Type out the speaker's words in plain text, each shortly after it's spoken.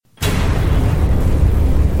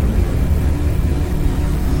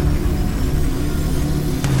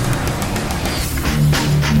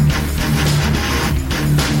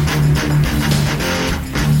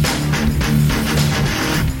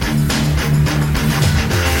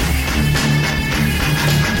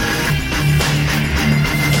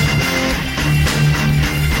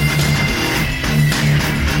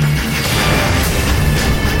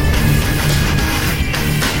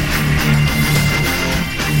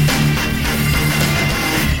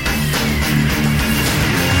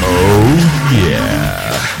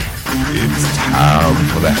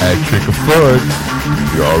for the hat trick of fun.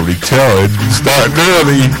 You already telling, starting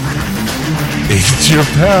early. It's your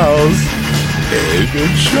pals, Ed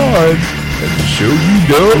and Sean, and the show you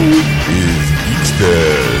know is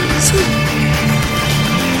Geeksters.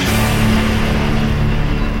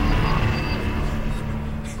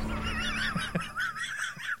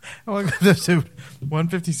 Welcome to episode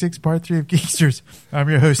 156, part 3 of Geeksters. I'm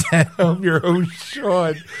your host, Ed. I'm your host,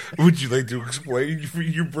 Sean. Would you like to explain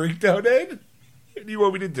your breakdown, Ed? What do you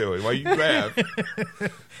want me to do it? Why you laugh?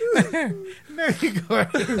 No, you go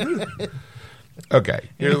ahead. Okay,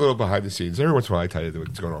 here's a little behind the scenes. Every once in a while I tell you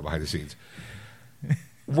what's going on behind the scenes.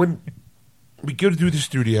 When we go to the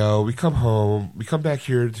studio, we come home, we come back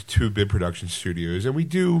here to Two Bit Production Studios, and we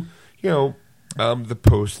do, the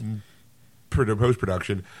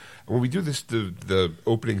post-production. When we do this, the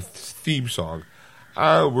opening theme song,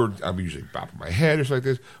 I'm usually bopping my head or something like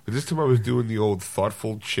this. But this time I was doing the old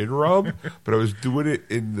thoughtful chin rub, but I was doing it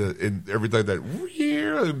in everything that.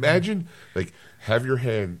 Imagine have your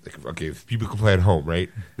hand. Okay, if people can play at home, right?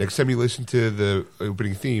 Next time you listen to the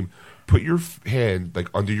opening theme, put your hand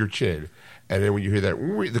under your chin, and then when you hear that,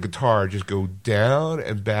 the guitar just go down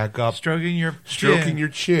and back up, Stroking your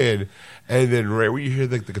chin, and then right when you hear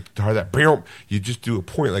the guitar that boom, you just do a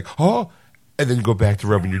point and then go back to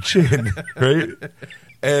rubbing your chin, right?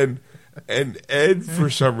 And Ed, for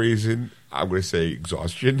some reason, I'm going to say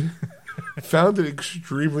exhaustion, found it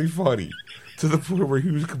extremely funny to the point where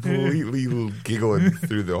he was completely giggling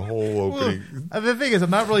through the whole opening. Well, the thing is,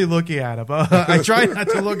 I'm not really looking at him. I try not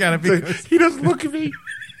to look at him because he doesn't look at me.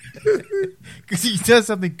 Because he does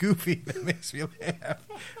something goofy that makes me laugh.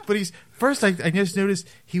 But I just noticed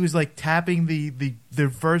he was tapping the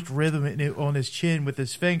first rhythm on his chin with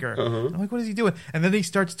his finger. Uh-huh. I'm like, what is he doing? And then he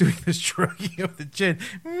starts doing the stroking of the chin.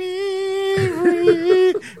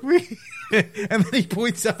 And then he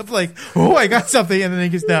points up oh, I got something. And then he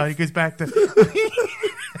goes down. He goes back to...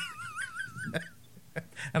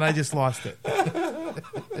 And I just lost it.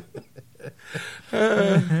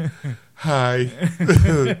 Hi.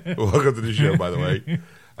 Welcome to the show, by the way.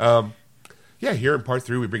 Here in part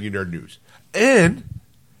 3, we bring you nerd news. And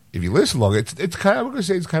if you listen long, it's kind of, I'm going to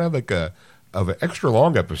say it's kind of an extra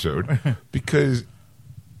long episode because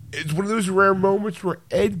it's one of those rare moments where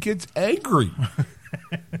Ed gets angry.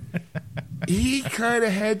 He kind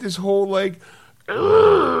of had this whole in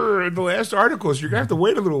the last article, so you're gonna have to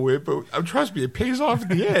wait a little bit, but trust me, it pays off at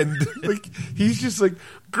the end. He's just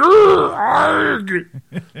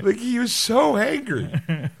he was so angry.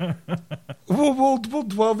 We'll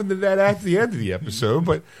delve into that at the end of the episode,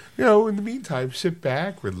 but in the meantime, sit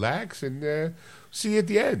back, relax, and see you at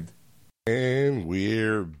the end. And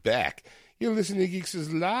we're back. You're listening to Geeks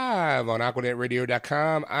live on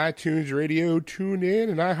AquanetRadio.com, iTunes Radio, TuneIn,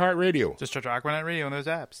 and iHeartRadio. Just search Aquanet Radio on those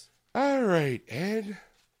apps. All right, Ed,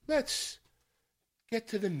 let's get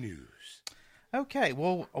to the news. Okay,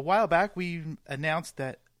 well, a while back we announced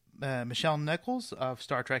that Michelle Nichols of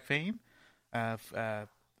Star Trek fame,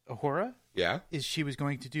 Uhura, she was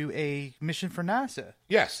going to do a mission for NASA.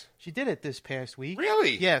 Yes. She did it this past week.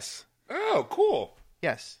 Really? Yes. Oh, cool.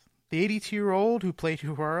 Yes. The 82-year-old who played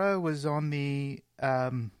Uhura was on the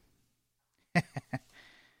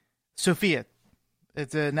Sophia.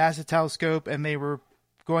 It's a NASA telescope, and they were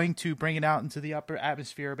going to bring it out into the upper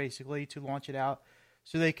atmosphere, basically, to launch it out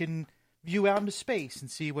so they can view out into space and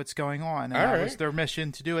see what's going on. And that was their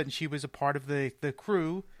mission to do it, and she was a part of the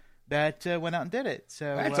crew that went out and did it.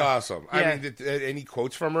 So that's awesome. Yeah. I mean, any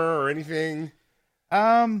quotes from her or anything?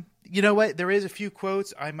 You know what? There is a few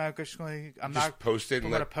quotes. I'm going to post it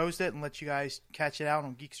and let you guys catch it out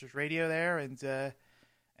on Geeksters Radio there, and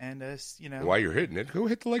while you're hitting it, go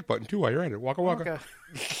hit the like button too while you're at it. Waka waka.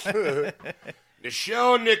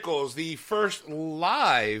 Michelle Nichols, the first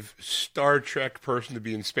live Star Trek person to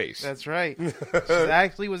be in space. That's right. She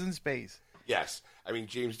actually was in space. Yes. I mean,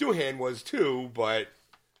 James Doohan was too, but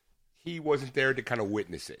he wasn't there to kind of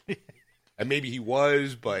witness it. And maybe he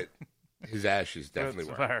was, but his ashes definitely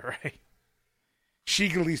were. Right. She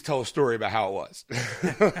can at least tell a story about how it was.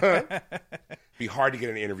 Be hard to get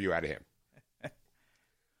an interview out of him.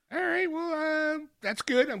 All right, well, that's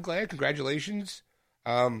good. I'm glad. Congratulations.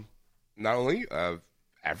 Not only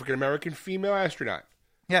African-American female astronaut.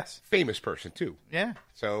 Yes. Famous person, too. Yeah.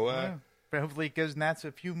 So, hopefully it gives NASA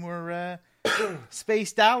a few more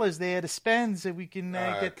space dollars there to spend so we can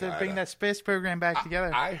bring that space program back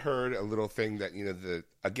together. I heard a little thing that,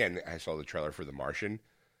 again, I saw the trailer for The Martian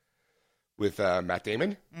with Matt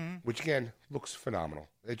Damon, which, again, looks phenomenal.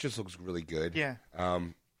 It just looks really good. Yeah.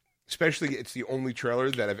 Especially, it's the only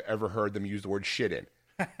trailer that I've ever heard them use the word shit in.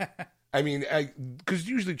 I mean, because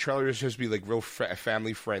usually trailers just be like real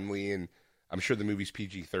family friendly, and I'm sure the movie's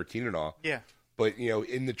PG-13 and all. Yeah. But,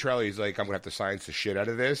 in the trailer, he's like, I'm going to have to science the shit out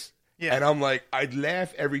of this. Yeah. And I'm like, I'd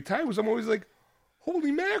laugh every time because I'm always like,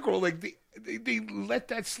 holy mackerel. Like, they let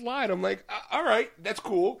that slide. I'm like, all right, that's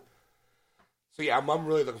cool. So, yeah, I'm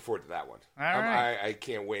really looking forward to that one. All right. I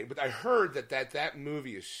can't wait. But I heard that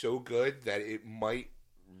movie is so good that it might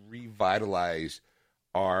revitalize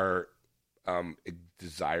our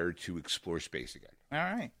desire to explore space again. All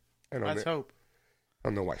right. I don't Let's know, hope. I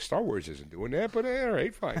don't know why Star Wars isn't doing that, but all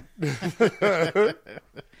right, fine. Okay,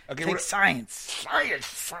 Take science.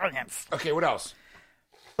 Science. Okay, what else?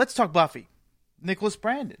 Let's talk Buffy. Nicholas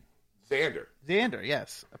Brandon. Xander,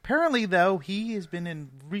 yes. Apparently, though, he has been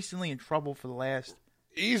recently in trouble for the last...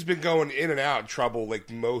 He's been going in and out of trouble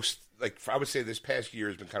I would say this past year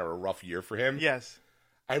has been kind of a rough year for him. Yes.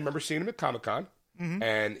 I remember seeing him at Comic-Con,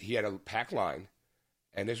 and he had a packed line.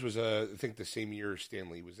 And this was, I think, the same year Stan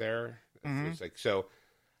Lee was there. It was so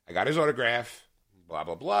I got his autograph, blah,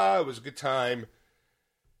 blah, blah. It was a good time.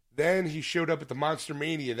 Then he showed up at the Monster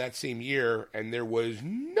Mania that same year, and there was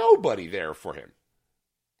nobody there for him.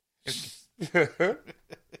 There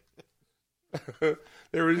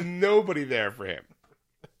was nobody there for him.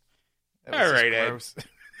 All right, Ed.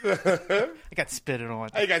 I got spitted on.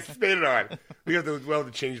 We have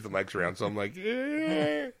to change the mics around, so I'm like,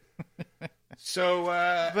 So,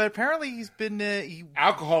 but apparently he's been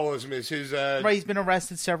alcoholism is his. Right, he's been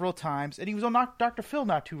arrested several times, and he was on Dr. Phil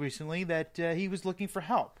not too recently that he was looking for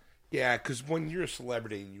help. Yeah, because when you're a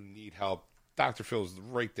celebrity and you need help, Dr. Phil's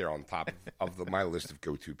right there on top of my list of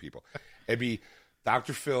go-to people. It'd be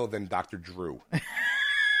Dr. Phil, then Dr. Drew.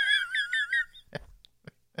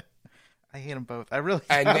 I hate them both. I really.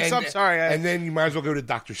 I'm sorry. And then you might as well go to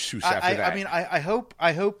Dr. Seuss after that. I mean, I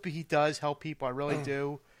hope he does help people. I really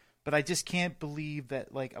do. But I just can't believe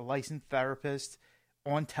that like a licensed therapist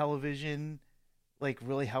on television like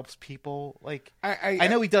really helps people. Like I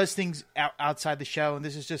know he does things outside the show, and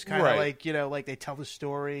this is just kind of like like they tell the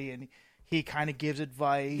story and he kind of gives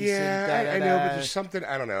advice. Yeah, I know, but there's something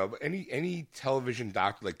I don't know. But any television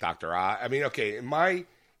doctor like Dr. Oz. I mean, okay, in my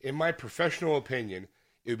professional opinion,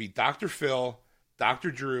 it would be Dr. Phil,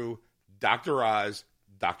 Dr. Drew, Dr. Oz,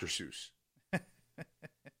 Dr. Seuss.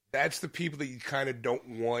 That's the people that you kind of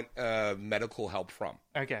don't want medical help from.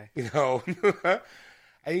 Okay.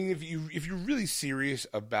 I mean, if you're really serious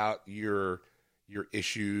about your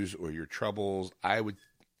issues or your troubles, I would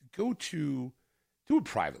do it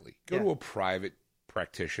privately. Go to a private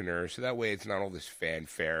practitioner, so that way it's not all this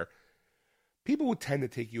fanfare. People would tend to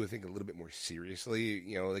take you, I think, a little bit more seriously.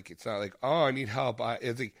 Like it's not like, oh, I need help.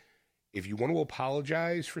 It's like if you want to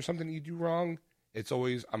apologize for something you do wrong, it's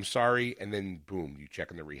always, I'm sorry, and then boom, you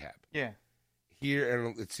check in the rehab. Yeah. Here,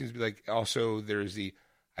 and it seems to be like also there's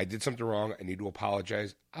I did something wrong, I need to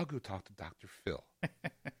apologize. I'll go talk to Dr. Phil.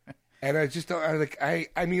 And I just don't, I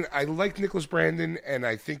mean, I like Nicholas Brandon, and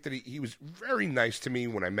I think that he was very nice to me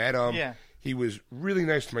when I met him. Yeah. He was really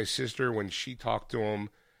nice to my sister when she talked to him.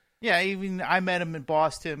 Yeah, even I met him in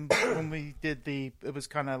Boston when we did it was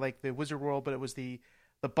kind of like the Wizard World, but it was the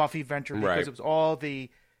Buffy venture because it was all the,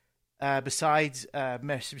 besides Sarah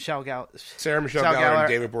Michelle Gellar Gellar and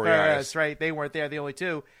David Boreanaz. Right, they weren't there, the only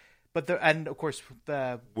two. And of course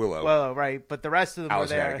the Willow, right? But the rest of them Alice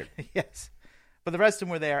were there. Yes, but the rest of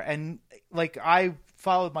them were there, and like I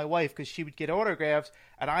followed my wife because she would get autographs,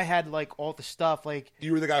 and I had like all the stuff. Like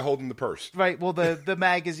you were the guy holding the purse, right? Well, the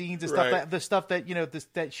magazines and stuff, right. the stuff that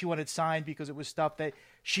that she wanted signed because it was stuff that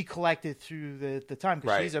she collected through the time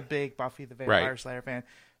because she's a big Buffy the Vampire Slayer fan.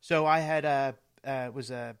 So I had was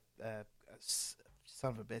a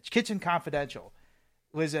son of a bitch. Kitchen Confidential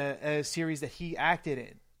was a series that he acted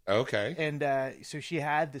in. Okay. And so she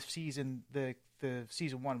had the season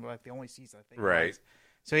season one, like the only season I think. Right.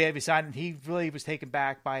 So he had me sign it. He really was taken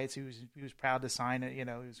back by it. So he was proud to sign it. He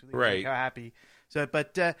was really happy. So,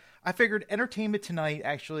 but I figured Entertainment Tonight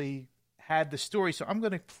actually had the story, so I'm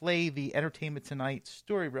going to play the Entertainment Tonight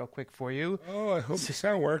story real quick for you. Oh, I hope the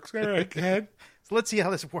sound works. All right, go ahead. So let's see how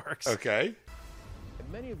this works. Okay.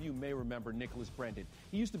 Many of you may remember Nicholas Brandon.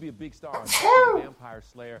 He used to be a big star on the Vampire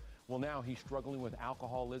Slayer. Well, now he's struggling with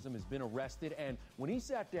alcoholism, has been arrested, and when he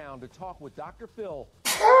sat down to talk with Dr. Phil,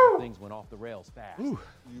 things went off the rails fast. You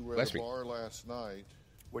were at the bar last night.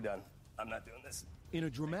 We're done. I'm not doing this. In a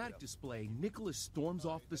dramatic display, Nicholas storms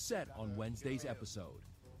off the set on Wednesday's episode.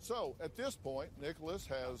 So, at this point, Nicholas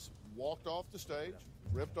has walked off the stage,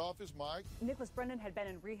 ripped off his mic. Nicholas Brandon had been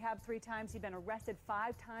in rehab 3 times. He'd been arrested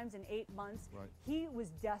 5 times in 8 months. Right. He was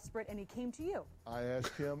desperate, and he came to you. I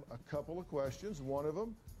asked him a couple of questions. One of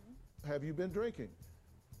them, have you been drinking?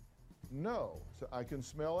 No. So I can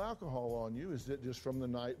smell alcohol on you. Is it just from the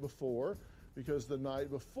night before? because the night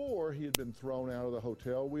before he had been thrown out of the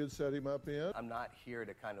hotel we had set him up in. I'm not here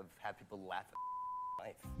to kind of have people laugh at my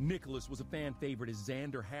life. Nicholas was a fan favorite as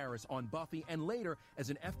Xander Harris on Buffy and later as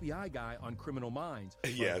an FBI guy on Criminal Minds.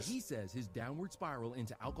 But Yes. he says his downward spiral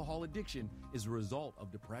into alcohol addiction is a result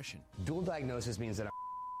of depression. Dual diagnosis means that I'm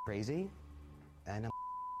crazy and I'm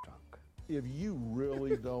drunk. If you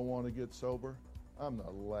really don't want to get sober, I'm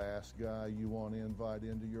the last guy you want to invite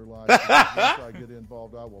into your life. Because once I get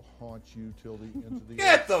involved, I will haunt you till the end of the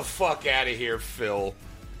Get the fuck out of here, Phil.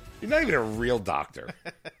 You're not even a real doctor.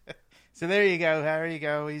 So there you go. There you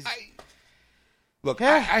go. He's. Look,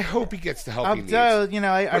 Yeah. I hope he gets the help he needs.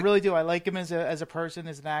 I really do. I like him as a person,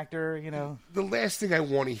 as an actor. The last thing I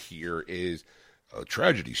want to hear is a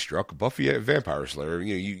tragedy struck Buffy a Vampire Slayer.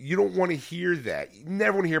 You don't want to hear that. You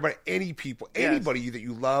never want to hear about any people, anybody that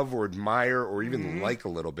you love or admire or even like a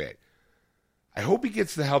little bit. I hope he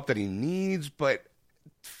gets the help that he needs, but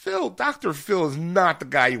Dr. Phil is not the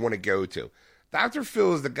guy you want to go to. Dr.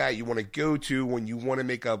 Phil is the guy you want to go to when you want to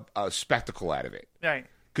make a spectacle out of it. Right.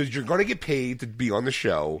 Because you're going to get paid to be on the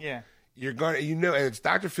show. Yeah. You're going to, and it's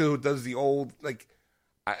Dr. Phil who does the old,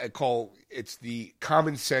 it's the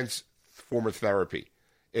common sense form of therapy.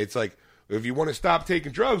 It's like, if you want to stop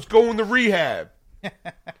taking drugs, go into rehab.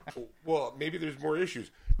 Well, maybe there's more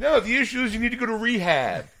issues. No, the issue is you need to go to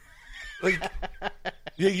rehab.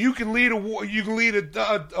 You can lead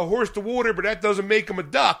a horse to water, but that doesn't make him a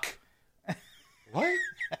duck. What?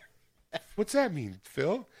 What's that mean,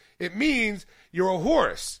 Phil? It means you're a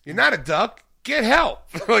horse. You're not a duck. Get help.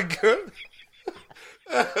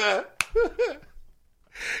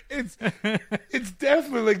 It's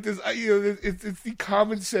definitely like this. It's the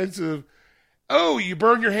common sense of, oh, you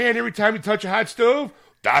burn your hand every time you touch a hot stove.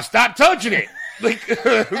 Stop touching it.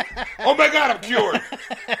 Oh my God, I'm cured.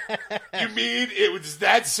 You mean it was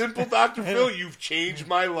that simple, Dr. Phil? You've changed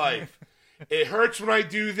my life. It hurts when I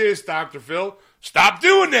do this, Dr. Phil. Stop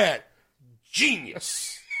doing that.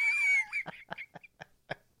 Genius.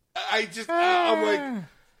 I'm like,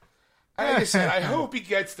 like I said, I hope he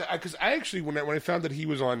gets that. Because I actually, when I found that he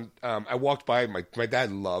was on, I walked by, my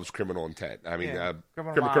dad loves Criminal Intent. I mean,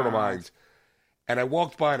 Criminal Minds. And I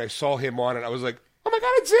walked by and I saw him on it. I was like, oh my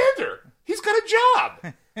God, it's Xander. He's got a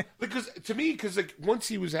job. Because once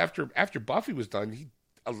he was after Buffy was done,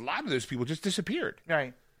 a lot of those people just disappeared.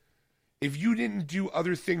 Right. If you didn't do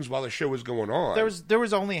other things while the show was going on, there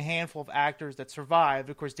was only a handful of actors that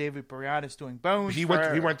survived. Of course, David Boreanaz doing Bones. He went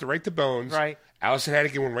right to Bones. Right. Allison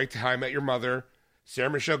Hannigan went right to How I Met Your Mother.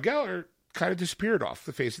 Sarah Michelle Gellar kind of disappeared off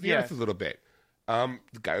the face of the earth a little bit. The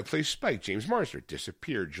guy who plays Spike, James Marster,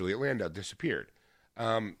 disappeared. Juliet Landau disappeared.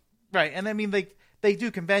 Right, and I mean, they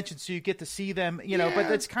do conventions, so you get to see them,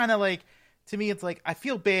 But it's kind of like, to me, it's like I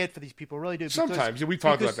feel bad for these people, I really do. Sometimes we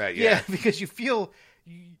talked about that, because you feel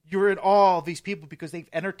you're in awe of these people because they've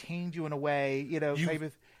entertained you in a way,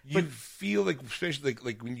 You feel like, especially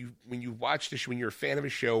like when you watch this, when you're a fan of a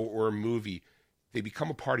show or a movie, they become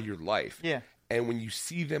a part of your life. Yeah. And when you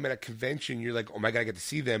see them at a convention, you're like, oh my God, I get to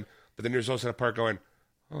see them. But then there's also that part going,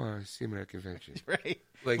 oh, I see them at a convention. Right.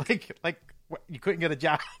 Like what, you couldn't get a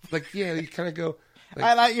job. You kind of go.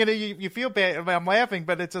 You feel bad. I'm laughing,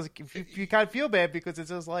 but it's just, you kind of feel bad because it's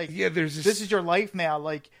just like, there's this is your life now.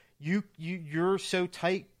 Like you're so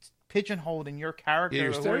tight, pigeonholed in your character. Yeah,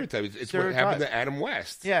 your stereotype. It's what happened to Adam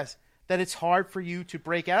West. Yes, that it's hard for you to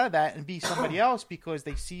break out of that and be somebody else because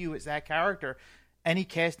they see you as that character. Any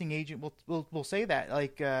casting agent will say that.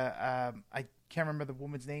 Like I can't remember the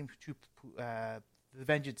woman's name. The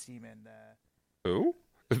Vengeance Demon. Who?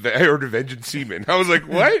 I heard the Vengeance Demon. I was like,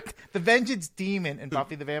 what? The Vengeance Demon in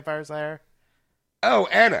Buffy the Vampire Slayer. Oh,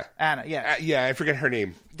 Anna. Anna, yeah. I forget her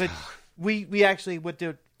name. But we actually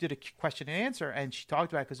did a question and answer, and she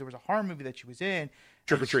talked about it because there was a horror movie that she was in.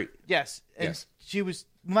 Trick or Treat. Yes. And she was,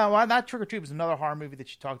 well, not Trick or Treat. It was another horror movie that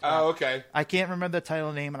she talked about. Oh, okay. I can't remember the title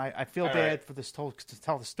and name, and I feel bad for this to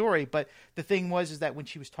tell the story. But the thing was that when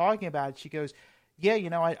she was talking about it, she goes, yeah,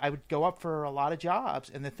 I would go up for a lot of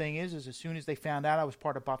jobs. And the thing is as soon as they found out I was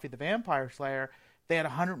part of Buffy the Vampire Slayer, they had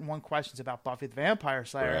 101 questions about Buffy the Vampire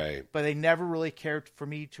Slayer. Right. But they never really cared for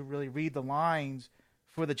me to really read the lines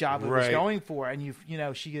for the job I was going for. And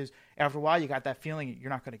she goes, after a while, you got that feeling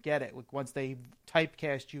you're not going to get it. Like once they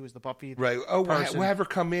typecast you as the Buffy person. We'll have her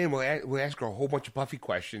come in. We'll ask her a whole bunch of Buffy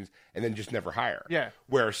questions and then just never hire her. Yeah.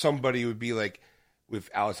 Where somebody would be like, if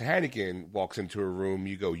Allison Hannigan walks into a room,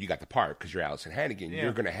 you go, you got the part because you're Allison Hannigan. Yeah.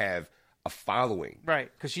 You're going to have a following. Right.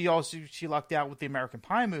 Because she lucked out with the American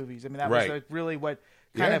Pie movies. I mean, that was really what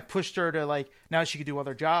kind of pushed her to now she could do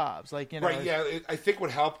other jobs. Right. Yeah. I think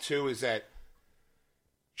what helped too is that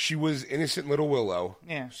She was innocent little Willow.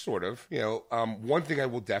 Yeah. Sort of. One thing I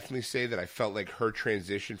will definitely say that I felt like her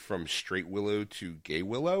transition from straight Willow to gay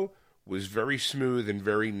Willow was very smooth and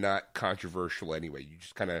very not controversial anyway. You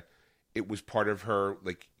just kind of, it was part of her,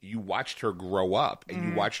 like, you watched her grow up and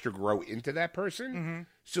you watched her grow into that person.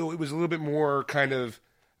 So it was a little bit more kind of,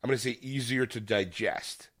 I'm going to say, easier to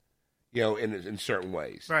digest, in certain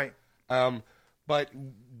ways. Right. But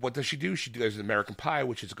what does she do? She does American Pie,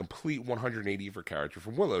 which is a complete 180 of her character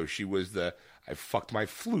from Willow. She was I fucked my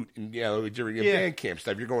flute during a band camp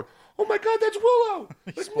stuff. You're going, oh my God, that's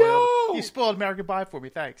Willow. You spoiled American Pie for me.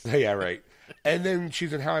 Thanks. Yeah, right. And then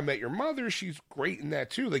she's in How I Met Your Mother. She's great in that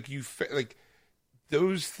too. Like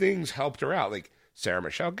those things helped her out. Like Sarah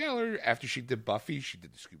Michelle Gellar, after she did Buffy, she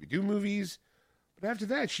did the Scooby-Doo movies. But after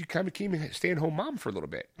that, she kind of became a stay-at-home mom for a little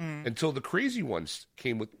bit until The Crazy Ones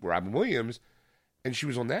came with Robin Williams. And she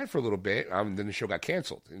was on that for a little bit. Then the show got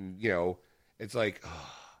canceled. And, it's like...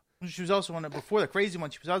 Oh. She was also on it before The Crazy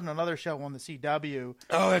One. She was on another show on the CW.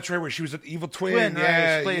 Oh, that's right, where she was an evil twin.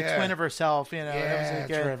 Yeah, she played a twin of herself. Yeah,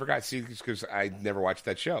 that's right. I forgot. See, because I never watched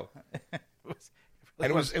that show.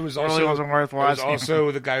 It was also really wasn't worth watching. It was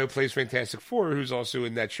also the guy who plays Fantastic Four, who's also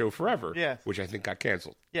in that show Forever. Yeah, which I think got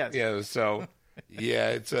canceled. Yes. Yeah. So,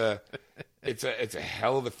 it's a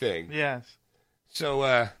hell of a thing. Yes. So,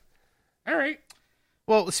 all right.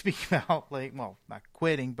 Well, speaking about not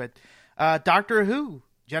quitting, but Doctor Who,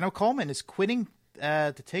 Jenna Coleman is quitting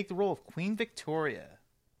to take the role of Queen Victoria.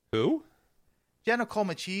 Who? Jenna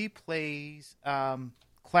Coleman. She plays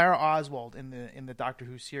Clara Oswald in the Doctor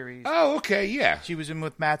Who series. Oh, okay, yeah. She was in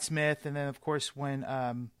with Matt Smith, and then of course when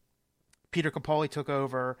Peter Capaldi took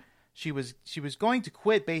over, she was going to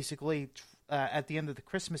quit basically at the end of the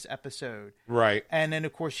Christmas episode, right? And then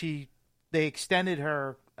of course they extended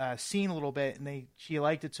her scene a little bit, and she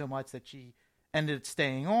liked it so much that she ended up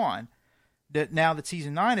staying on. That now that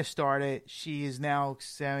season 9 has started, she is now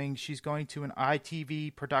saying she's going to an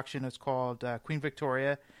ITV production. It's called Queen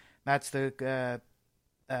Victoria. That's the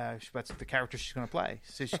character she's going to play.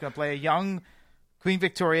 So she's going to play a young Queen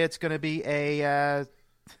Victoria. It's going to be an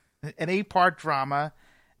 8-part drama,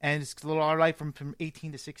 and it's a little all right from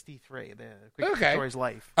 18 to 63. The Queen Victoria's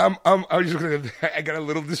life. I got a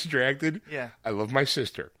little distracted. Yeah, I love my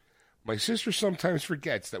sister. My sister sometimes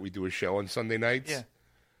forgets that we do a show on Sunday nights. Yeah.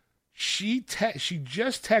 She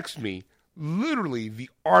just texted me literally the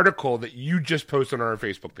article that you just posted on our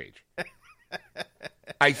Facebook page.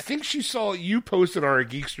 I think she saw you posted on our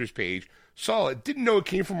Geeksters page, saw it, didn't know it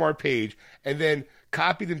came from our page, and then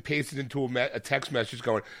copied and pasted into a text message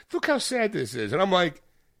going, look how sad this is. And I'm like,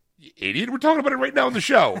 you idiot, we're talking about it right now on the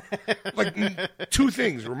show. Like, 2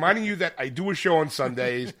 things, reminding you that I do a show on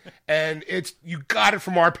Sundays, and you got it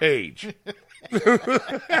from our page.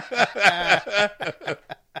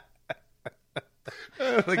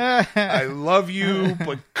 Like, I love you,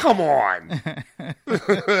 but come on.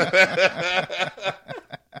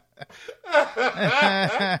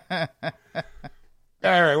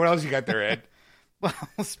 All right, what else you got there, Ed? Well,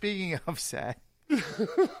 speaking of sad,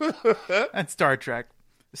 and Star Trek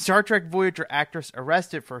Voyager actress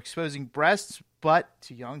arrested for exposing breasts, butt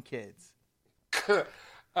to young kids.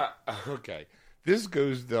 Okay, this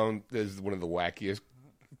goes down as one of the wackiest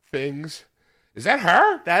things. Is that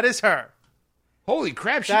her? That is her. Holy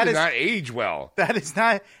crap, she did not age well. That is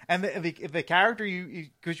not, and the character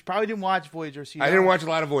because you probably didn't watch Voyager. So I didn't watch a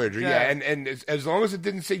lot of Voyager, yeah. And as long as it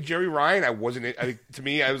didn't say Jerry Ryan, I wasn't. To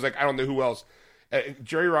me, I was like, I don't know who else.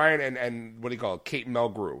 Jerry Ryan and what do you call it? Kate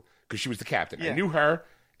Mulgrew, because she was the captain. Yeah. I knew her,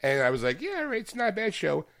 and I was like, yeah, all right, it's not a bad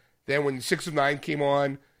show. Then when 6 of 9 came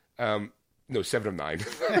on, no, 7 of 9.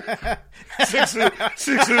 6 of 9.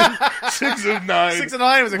 6 of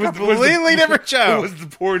 9 was a completely different show. It was the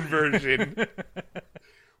porn version.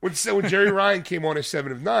 When Jerry Ryan came on as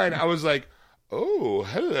 7 of 9, I was like, oh,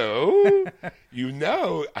 hello.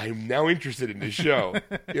 I'm now interested in this show.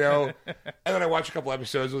 And then I watched a couple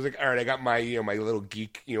episodes. I was like, all right, I got my my little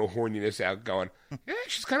geek horniness out going. Yeah,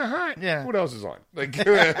 she's kind of hot. Yeah. What else is on? Like.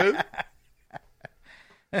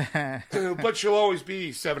 But she'll always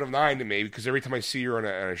be 7 of 9 to me because every time I see her on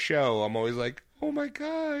a show, I'm always like, oh my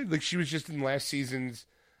God. Like she was just in last season's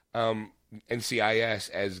NCIS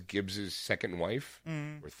as Gibbs's second wife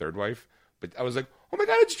or third wife. But I was like, oh my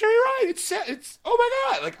God, it's Jerry Ryan. It's oh my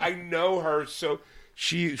God. Like I know her, so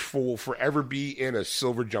she will forever be in a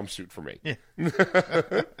silver jumpsuit for me. Yeah.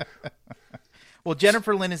 Well,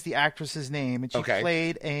 Jennifer Lynn is the actress's name, and she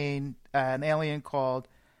played an alien called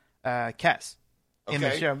Kes. In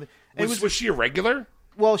the show. Was she a regular?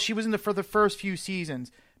 Well, she was for the first few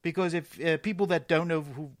seasons because if people that don't know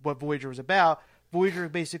what Voyager was about, Voyager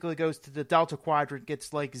basically goes to the Delta Quadrant,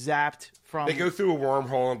 gets like zapped from. They go through a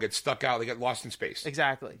wormhole and get stuck out. They get lost in space.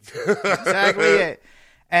 Exactly. Exactly it.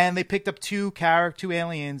 And they picked up two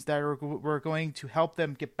aliens that were going to help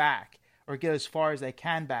them get back or get as far as they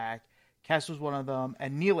can back. Kes was one of them,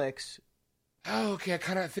 and Neelix. Oh, okay. I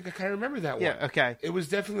think I kind of remember that one. Yeah, okay. It was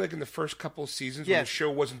definitely like in the first couple of seasons when Yeah. the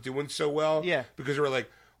show wasn't doing so well. Yeah. Because they were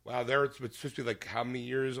like, wow, it's supposed to be like how many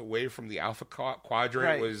years away from the Alpha Quadrant?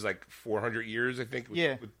 Right. It was like 400 years, I think.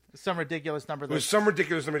 Yeah. Some ridiculous number. It was some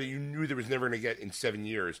ridiculous number that you knew there was never going to get in 7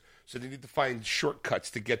 years. So they need to find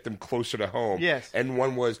shortcuts to get them closer to home. Yes. And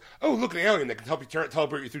one was, oh, look, an alien that can help you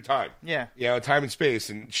teleport you through time. Yeah. Time and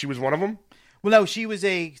space. And she was one of them? Well, no, she was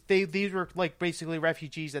these were like basically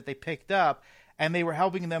refugees that they picked up, and they were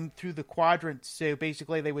helping them through the quadrant. So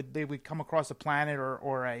basically, they would come across a planet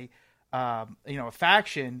or a a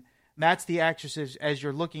faction. And that's the actresses as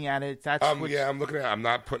you're looking at it. That's I'm looking at it. I'm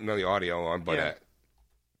not putting the audio on, but Yeah.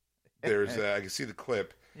 there's I can see the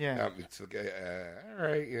clip. Yeah. It's all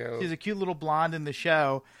right. She's a cute little blonde in the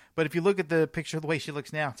show, but if you look at the picture of the way she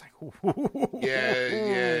looks now, it's like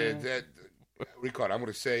yeah. That what do you call it? I'm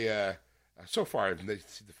going to say. So far, I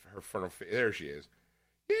see her frontal face. There she is.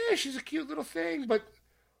 Yeah, she's a cute little thing, but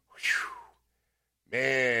whew,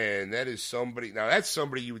 man, that is somebody. Now that's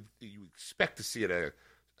somebody you expect to see at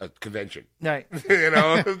a convention, right?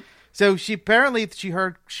 So she apparently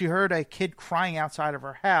heard a kid crying outside of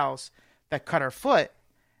her house that cut her foot,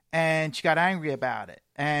 and she got angry about it.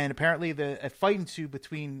 And apparently, a fight ensued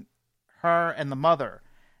between her and the mother.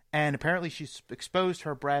 And apparently she exposed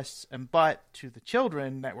her breasts and butt to the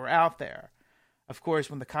children that were out there. Of course,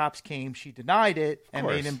 when the cops came, she denied it, and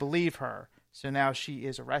they didn't believe her. So now she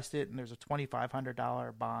is arrested, and there's a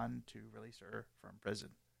 $2,500 bond to release her from prison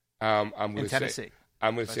in Tennessee.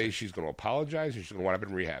 I'm going to say she's going to apologize, or she's going to wind up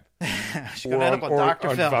in rehab. She's going to end up on Dr.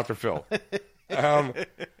 Phil. Dr. Phil.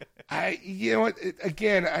 You know what?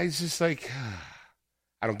 Again, I was just like,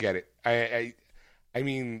 I don't get it. I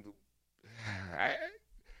mean,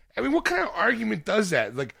 what kind of argument does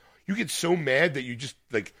that? Like, you get so mad that you just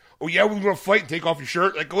like, oh yeah, we're gonna fight and take off your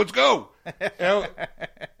shirt. Like, let's go. Like,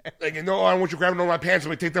 no, I don't want you grabbing all my pants.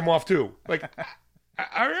 Let me take them off too. Like,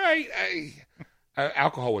 all right.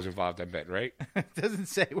 Alcohol was involved, I bet, right? It doesn't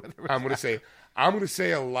say whether. I'm gonna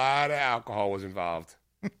say a lot of alcohol was involved.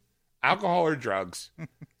 Alcohol or drugs.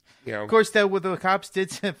 Of course, though, when the cops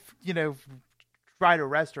did, try to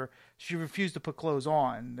arrest her, she refused to put clothes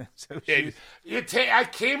on. So I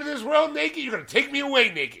came to this world naked. You're going to take me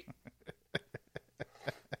away naked.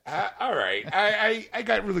 All right. I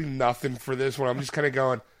got really nothing for this one. I'm just kind of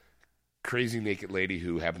going, crazy naked lady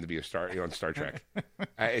who happened to be on Star Trek.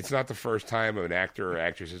 It's not the first time an actor or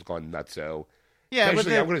actress has gone nutso. Yeah,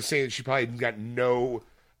 actually, I'm going to say that she probably got no.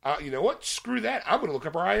 You know what? Screw that. I'm going to look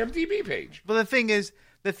up her IMDb page. But the thing is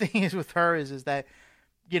with her is that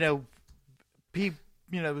an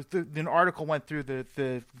article went through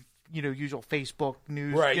the usual Facebook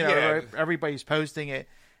news. Right. Everybody's posting it,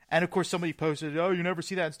 and of course somebody posted, "Oh, you never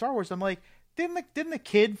see that in Star Wars." I'm like, didn't the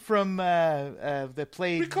kid from that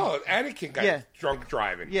played? We call it Anakin got drunk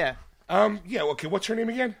driving. Yeah. Yeah. Okay. What's her name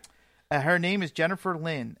again? Her name is Jennifer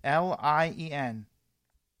Lynn. Lynn. Lynn.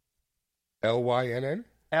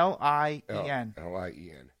 Lien.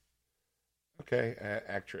 Lien. Okay,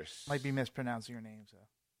 actress. Might be mispronouncing her name, so.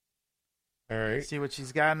 All right. See what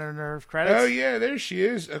she's got in her credits? Oh, yeah, there she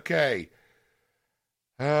is. Okay.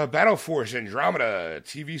 Battle Force Andromeda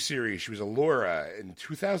TV series. She was Allura in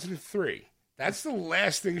 2003. That's the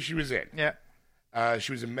last thing she was in. Yeah.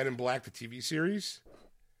 She was in Men in Black, the TV series.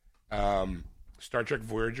 Star Trek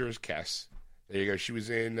Voyager as Kes. There you go. She was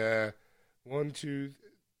in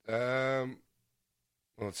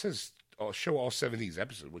well, it says show all 70s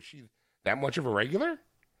episodes. Was she that much of a regular?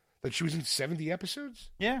 Like she was in 70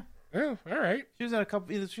 episodes? Yeah. Oh, all right. She was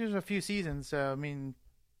in a few seasons, so I mean,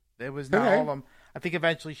 it was not all of them. I think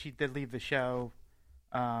eventually she did leave the show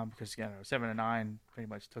because 7 and 9 pretty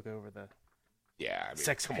much took over the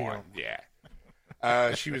sex appeal.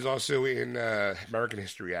 Yeah. She was also in American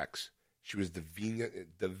History X. She was the Vina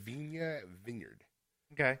Vineyard.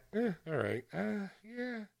 Okay. Yeah, all right.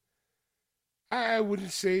 Yeah. I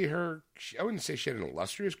wouldn't say she had an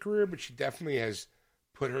illustrious career, but she definitely has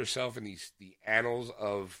put herself in the annals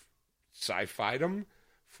of sci-fi-dom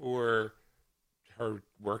for her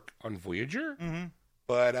work on Voyager. Mm-hmm.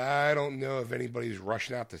 But I don't know if anybody's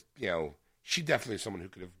rushing out to, she definitely is someone who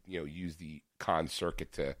could have, used the con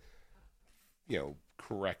circuit to,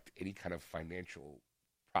 correct any kind of financial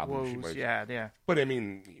problem. Yeah. But I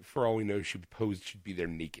mean, for all we know, she'd be there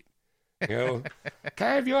naked. You know, can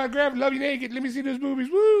I have your autograph? Love you naked. Let me see those movies.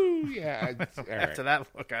 Woo! Yeah. All right. After that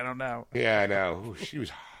look, I don't know. Yeah, I know. Ooh, she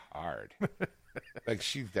was hard. Like,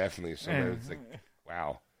 she's definitely someone that's like,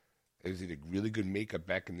 wow. It was either really good makeup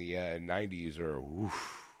back in the 90s or,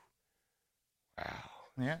 oof. Wow.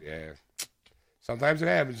 Yeah. Sometimes it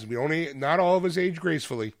happens. Not all of us age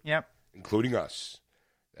gracefully. Yep. Including us.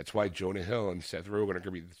 That's why Jonah Hill and Seth Rogen are going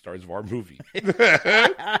to be the stars of our movie.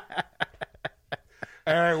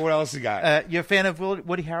 All right, what else you got? You a fan of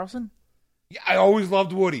Woody Harrelson? Yeah, I always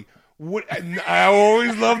loved Woody. I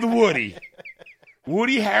always loved Woody.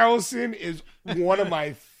 Woody Harrelson is one of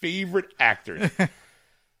my favorite actors.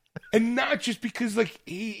 And not just because, like,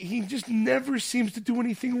 he just never seems to do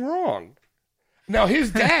anything wrong. Now,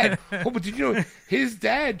 his dad, but did you know, his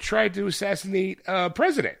dad tried to assassinate a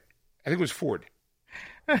president. I think it was Ford.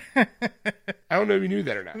 I don't know if you knew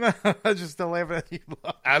that or not. No, I was just laughing at you.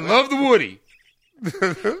 I love the Woody.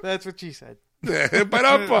 That's what she said.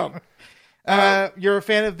 But you're a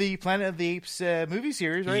fan of the Planet of the Apes movie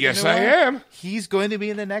series, right? Yes, I am. He's going to be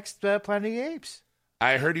in the next Planet of the Apes.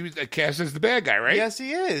 I heard he was cast as the bad guy, right? Yes,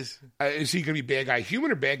 he is. Is he going to be bad guy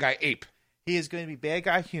human or bad guy ape? He is going to be bad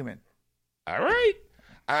guy human. All right.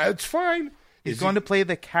 It's fine. He's going to play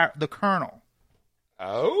the Colonel.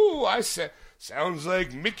 Oh, I said, sounds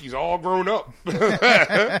like Mickey's all grown up.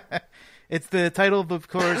 It's the title of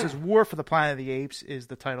course, is War for the Planet of the Apes is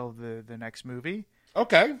the title of the next movie.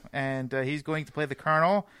 Okay. And he's going to play the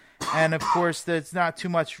Colonel. And, of course, there's not too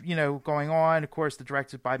much, going on. Of course, the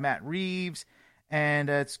directed by Matt Reeves. And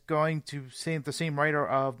it's going to see the same writer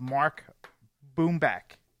of Mark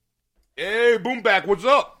Boomback. Hey, Boomback, what's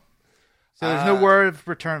up? So there's no word of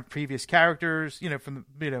return of previous characters, from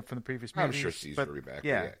the previous movies. I'm sure Caesar will be back.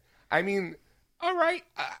 Yeah. I mean, all right.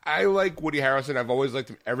 I like Woody Harrelson. I've always liked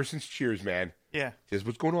him ever since Cheers, man. Yeah. He says,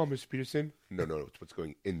 what's going on, Mr. Peterson? No, it's what's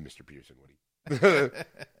going in Mr. Peterson, Woody.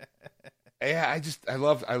 Yeah,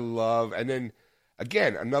 I love. And then,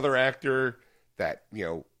 again, another actor that,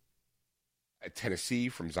 Tennessee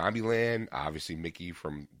from Zombieland, obviously Mickey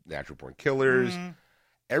from Natural Born Killers. Mm-hmm.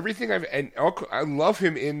 Everything I love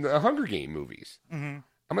him in the Hunger Game movies. Mm-hmm.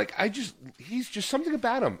 I'm like, he's just something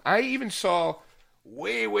about him. I even saw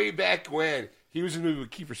way back when he was in a movie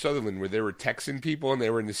with Kiefer Sutherland where they were Texan people and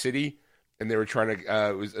they were in the city and they were trying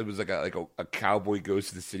to, it was like a cowboy goes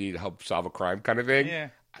to the city to help solve a crime kind of thing. Yeah.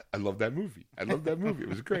 I love that movie. It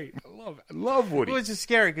was great. I love Woody. Well, it's just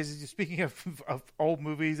scary because speaking of old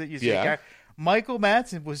movies that you see, yeah. Michael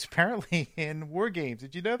Madsen was apparently in War Games.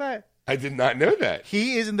 Did you know that? I did not know that.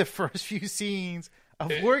 He is in the first few scenes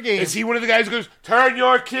of War Games. Is he one of the guys who goes, turn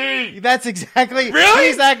your key? That's exactly. Really?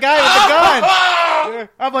 He's that guy with the gun.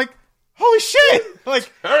 I'm like, holy shit.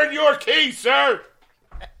 Like, turn your key, sir.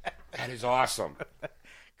 That is awesome.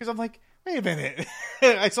 Because I'm like, wait a minute.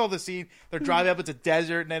 I saw the scene. They're driving up. It's a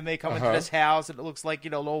desert, and then they come into this house, and it looks like,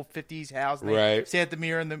 an old 50s house. And they stand at the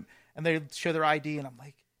mirror, and they show their ID, and I'm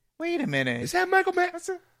like, wait a minute. Is that Michael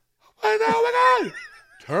Madsen? Oh, my God.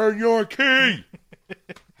 Turn your key.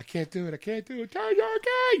 I can't do it. Turn your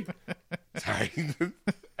key. Sorry.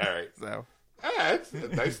 All right. So that's a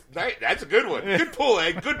nice. That's a good one. Good pull,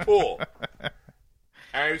 Ed. Good pull. All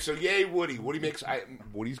right. So yay, Woody.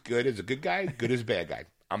 Woody's good as a good guy. Good as a bad guy.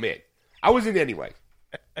 I'm in. I was in anyway.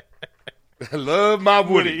 I love my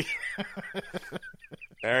Woody. All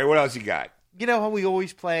right. What else you got? You know how we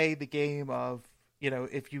always play the game of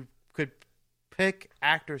if you could pick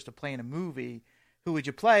actors to play in a movie. Who would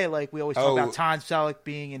you play? Like, we always talk about Tom Selleck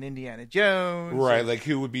being in Indiana Jones. Right, like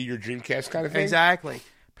who would be your dream cast kind of thing? Exactly.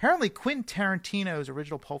 Apparently, Quentin Tarantino's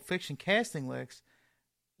original Pulp Fiction casting list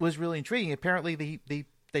was really intriguing. Apparently,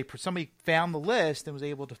 somebody found the list and was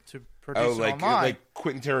able to produce it online. Like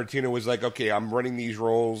Quentin Tarantino was like, okay, I'm running these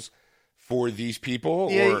roles for these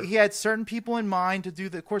people? Yeah, he had certain people in mind to do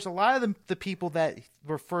the. Of course, a lot of the people that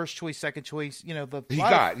were first choice, second choice, like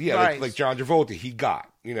John Travolta, he got,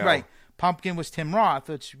 Right. Pumpkin was Tim Roth,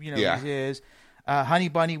 which he is. Honey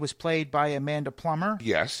Bunny was played by Amanda Plummer.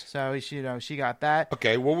 Yes. So she got that.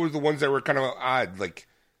 Okay, what were the ones that were kind of odd? Like,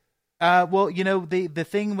 the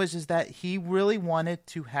thing is that he really wanted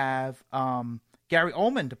to have Gary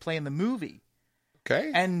Oldman to play in the movie.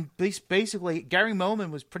 Okay. And basically, Gary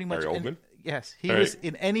Oldman was pretty much Oldman? Yes, he was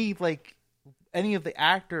in any of the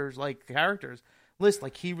actors characters list.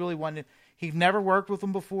 Like, he really wanted. He'd never worked with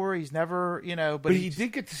him before. He's never, but he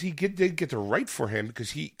did get to write for him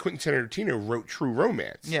because Quentin Tarantino wrote True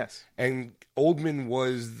Romance. Yes. And Oldman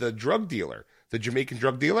was the drug dealer, the Jamaican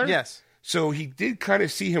drug dealer. Yes. So he did kind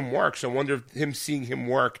of see him work. So I wonder if him seeing him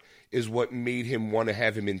work is what made him want to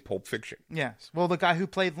have him in Pulp Fiction. Yes. Well, the guy who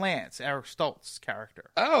played Lance, Eric Stoltz's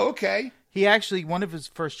character. Oh, okay. He actually, one of his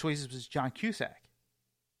first choices was John Cusack.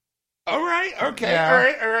 All right. Okay.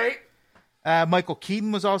 Yeah. All right. Michael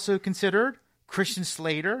Keaton was also considered. Christian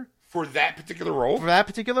Slater. For that particular role? For that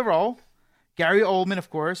particular role. Gary Oldman, of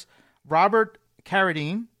course. Robert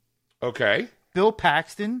Carradine. Okay. Bill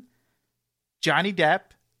Paxton. Johnny Depp.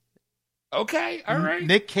 Okay. All right.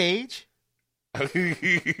 Nick Cage.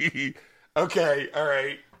 Okay. All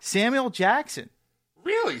right. Samuel Jackson.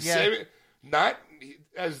 Really? Yeah. Not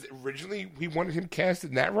as originally we wanted him cast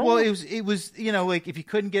in that role? Well, it was you know, like if you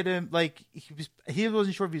couldn't get him, like he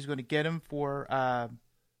wasn't sure if he was going to get him for I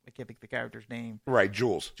can't think of the character's name. Right,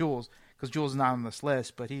 Jules, because Jules is not on this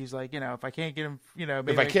list. But he's like, you know, if I can't get him, you know,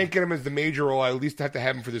 maybe if I can't get him as the major role, I at least have to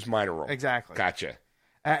have him for this minor role. Exactly. Gotcha.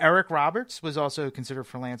 Eric Roberts was also considered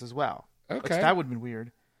for Lance as well. Okay, that would have been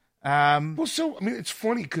weird. Well, so I mean, it's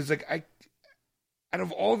funny because like out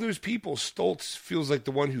of all those people, Stoltz feels like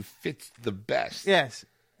the one who fits the best. Yes,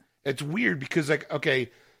 it's weird because like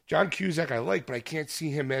okay, John Cusack I like, but I can't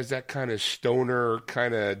see him as that kind of stoner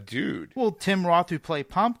kind of dude. Well, Tim Roth, who played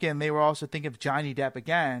Pumpkin, they were also thinking of Johnny Depp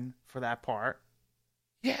again for that part.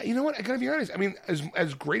 Yeah, you know what? I gotta be honest. I mean,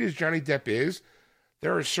 as great as Johnny Depp is,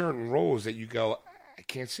 there are certain roles that you go, I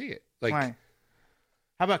can't see it. Like, right.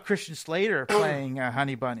 How about Christian Slater playing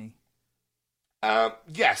Honey Bunny?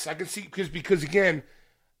 Yes, I can see because again,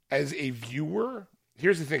 as a viewer,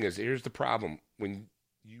 here's the problem when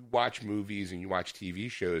you watch movies and you watch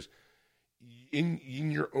TV shows.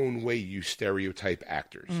 In your own way, you stereotype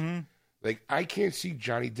actors. Mm-hmm. Like I can't see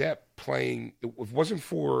Johnny Depp playing. If it wasn't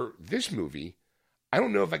for this movie, I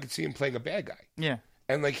don't know if I could see him playing a bad guy. Yeah,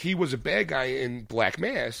 and like he was a bad guy in Black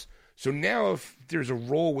Mass. So now, if there's a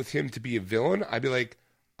role with him to be a villain, I'd be like,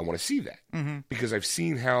 I want to see that because I've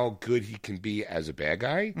seen how good he can be as a bad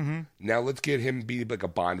guy. Now let's get him be like a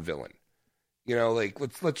Bond villain. You know, like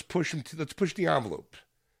let's push him let's push the envelope.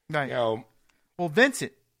 Right. You know, well,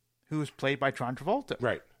 Vincent, who was played by John Travolta,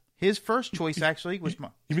 right? His first choice actually was.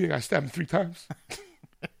 You mean I stabbed him 3 times?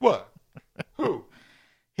 What? Who?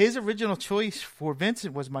 His original choice for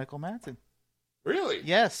Vincent was Michael Madsen. Really?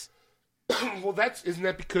 Yes. Well, isn't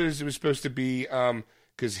that because it was supposed to be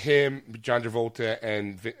because him, John Travolta,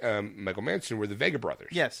 and Michael Madsen were the Vega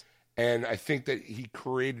brothers. Yes. And I think that he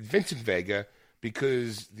created Vincent Vega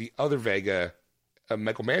because the other Vega,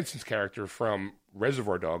 Michael Madsen's character from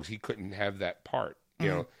Reservoir Dogs, he couldn't have that part, you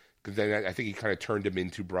know, because then I think he kind of turned him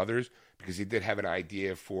into brothers because he did have an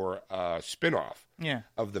idea for a spinoff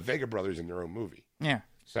of the Vega brothers in their own movie. Yeah.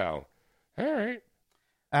 So, all right.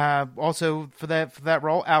 Also for that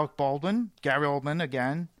role, Alec Baldwin, Gary Oldman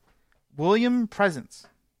again, William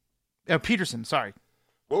Peterson. Sorry,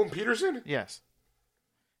 William Peterson. Yes,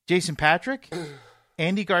 Jason Patric,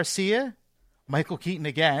 Andy Garcia, Michael Keaton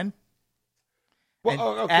again,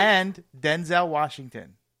 and Denzel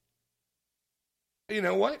Washington. You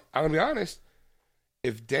know what? I'm gonna be honest.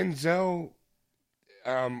 If Denzel,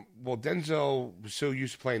 Denzel was so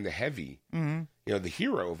used to playing the heavy. You know, the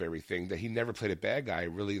hero of everything, that he never played a bad guy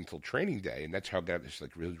really until Training Day, and that's how he got this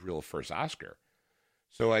like real first Oscar.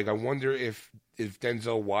 So like, I wonder if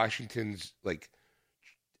Denzel Washington's like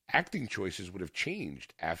acting choices would have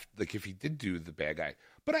changed after, like if he did do the bad guy.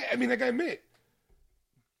 But I mean, like I admit,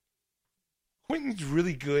 Quentin's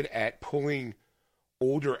really good at pulling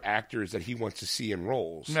older actors that he wants to see in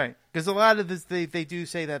roles, right? Because a lot of this, they do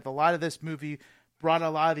say that a lot of this movie brought a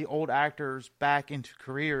lot of the old actors back into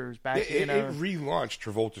careers. It relaunched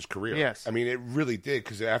Travolta's career. Yes. I mean, it really did,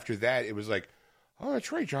 because after that, it was like, oh,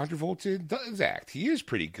 that's right, John Travolta does act. He is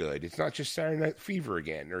pretty good. It's not just Saturday Night Fever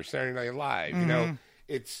again or Saturday Night Live. You know,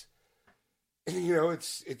 it's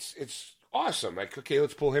awesome. Like, okay,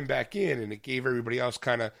 let's pull him back in, and it gave everybody else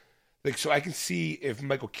kind of like. So I can see if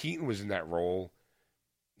Michael Keaton was in that role,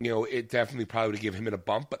 you know, it definitely probably would give him a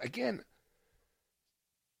bump. But again,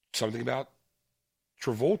 something about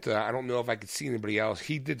Travolta, I don't know if I could see anybody else.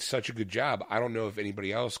 He did such a good job. I don't know if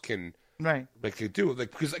anybody else can do it.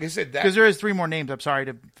 Like, because like I said, because there is 3 more names. I'm sorry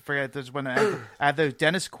to forget. There's one. I have those: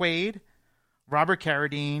 Dennis Quaid, Robert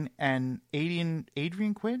Carradine, and Adrian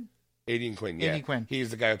Quinn. Adrian Quinn, yeah. Adrian Quinn. He's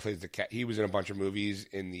the guy who plays the cat. He was in a bunch of movies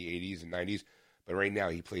in the 80s and 90s, but right now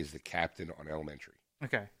he plays the captain on Elementary.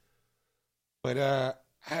 Okay. But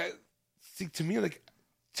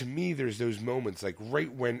to me, there's those moments, like right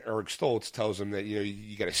when Eric Stoltz tells him that, you know,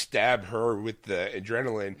 you got to stab her with the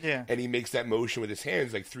adrenaline, and he makes that motion with his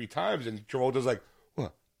hands like 3 times, and Travolta's like,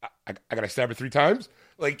 "What? I got to stab her 3 times?"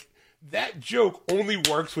 Like, that joke only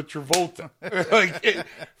works with Travolta.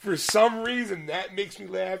 For some reason, that makes me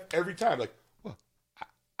laugh every time. Like, well,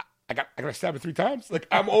 I got stabbed 3 times. Like,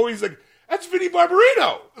 I'm always like, that's Vinnie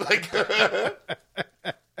Barbarino. Like,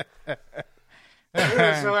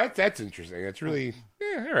 so that's interesting. That's really,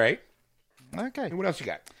 all right. Okay. And what else you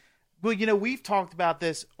got? Well, we've talked about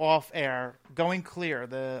this off air, Going Clear,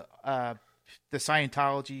 the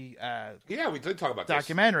Scientology Yeah, we did talk about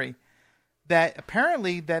documentary, that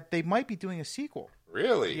apparently that they might be doing a sequel. this.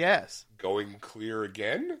 Really? Yes. Going Clear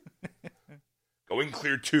again? Going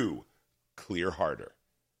Clear 2. Clear Harder.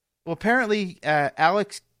 Well, apparently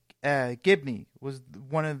Alex Gibney was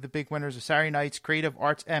one of the big winners of Saturday Night's Creative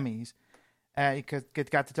Arts Emmys. He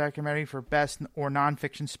got the documentary for Best or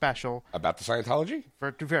Nonfiction Special. About the Scientology?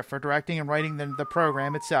 For directing and writing the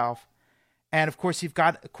program itself. And, of course, he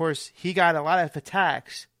got a lot of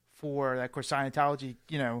attacks for that. Of course, Scientology,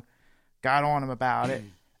 got on him about it.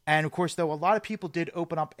 And, of course, though, a lot of people did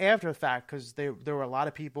open up after the fact because there were a lot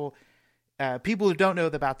of people who don't know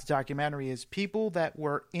about the documentary is people that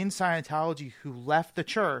were in Scientology who left the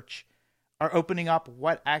church are opening up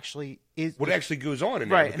what actually goes on in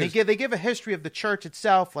there. Right, and they give a history of the church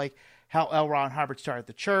itself, like how L. Ron Hubbard started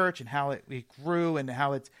the church and how it grew and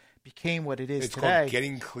how it became what it is it's today. Called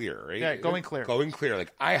Getting Clear, right? Yeah, Going Clear. Going Clear.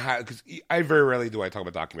 Like because I very rarely do I talk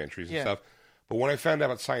about documentaries and stuff. But when I found out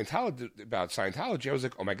about Scientology, I was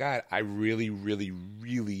like, oh my God, I really, really,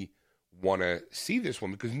 really want to see this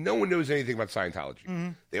one because no one knows anything about Scientology.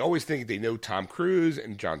 Mm-hmm. They always think they know Tom Cruise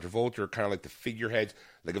and John Travolta are kind of like the figureheads.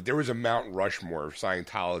 Like if there was a Mount Rushmore of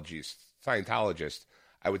Scientologists,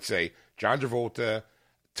 I would say John Travolta,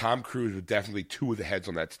 Tom Cruise were definitely 2 of the heads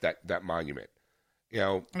on that monument.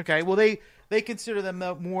 Okay, well they consider them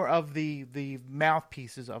more of the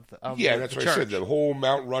mouthpieces of the that's what church. I said. The whole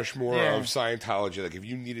Mount Rushmore of Scientology. Like if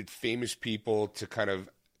you needed famous people to kind of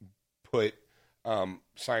put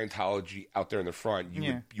Scientology out there in the front,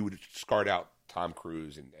 you would discard out Tom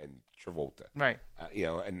Cruise and Travolta, right?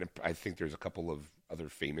 And I think there's a couple of other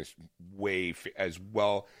famous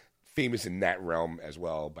famous in that realm as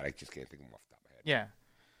well, but I just can't think of them off the top of my head. Yeah.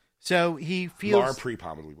 So he feels Laura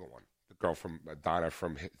Prepon would be one. The girl from Donna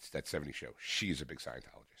from That 70s Show. She's a big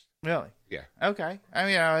Scientologist. Really? Yeah. Okay. I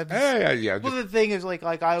mean, yeah. Well, the thing is, like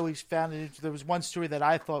I always found there was one story that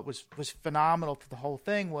I thought was phenomenal to the whole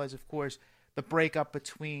thing was, of course, the breakup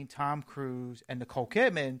between Tom Cruise and Nicole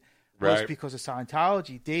Kidman was because of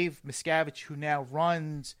Scientology. Dave Miscavige, who now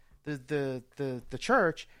runs the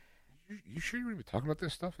church. You sure you were even talking about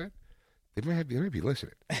this stuff, Ed? They might be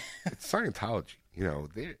listening. It's Scientology.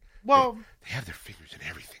 They have their fingers in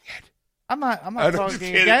everything, Ed. I'm not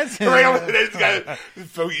talking against it.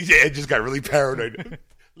 Ed just got really paranoid.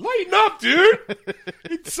 Lighten up, dude.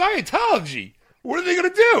 It's Scientology. What are they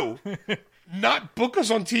going to do? Not book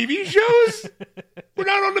us on TV shows? We're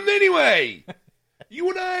not on them anyway. You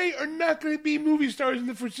and I are not going to be movie stars in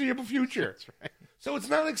the foreseeable future. That's right. So it's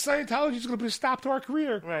not like Scientology is going to put a stop to our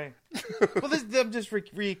career. Right. Well, I'm just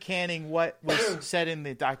recanting what was said in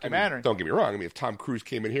the documentary. I mean, don't get me wrong. I mean, if Tom Cruise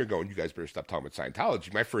came in here going, you guys better stop talking about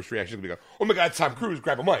Scientology, my first reaction is going to be, oh my God, Tom Cruise,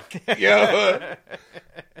 grab a mic.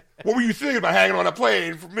 What were you thinking about hanging on a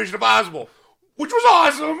plane for Mission Impossible? Which was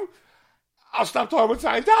awesome. I'll stop talking about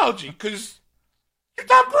Scientology because you're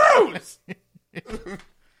Tom Cruise.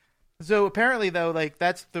 So apparently, though, like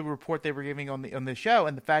that's the report they were giving on the show,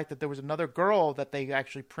 and the fact that there was another girl that they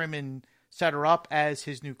actually Primin set her up as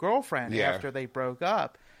his new girlfriend after they broke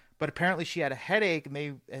up. But apparently, she had a headache,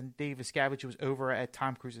 and Dave Miscavige was over at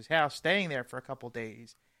Tom Cruise's house, staying there for a couple of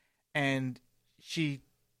days, and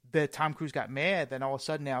Tom Cruise got mad. Then all of a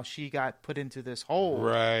sudden, now she got put into this hole,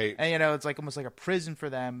 right? And it's like almost like a prison for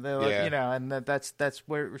them. And that's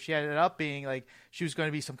where she ended up being. Like she was going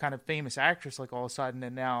to be some kind of famous actress, like all of a sudden,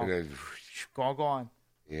 and now all gone.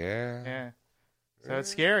 Yeah. So it's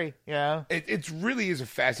scary. Yeah, it really is a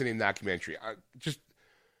fascinating documentary.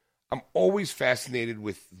 I'm always fascinated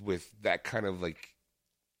with that kind of like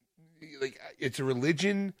it's a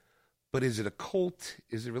religion. But is it a cult?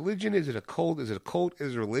 Is it religion? Is it a cult? Is it a cult?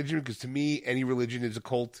 Is it a religion? Because to me, any religion is a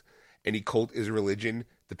cult. Any cult is a religion,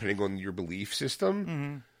 depending on your belief system.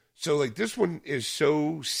 Mm-hmm. So, like, this one is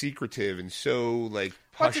so secretive and so, like,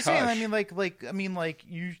 hush-hush. I mean, like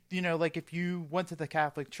you like if you went to the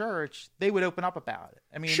Catholic Church, they would open up about it.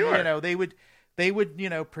 I mean, sure. They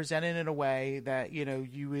would present it in a way that,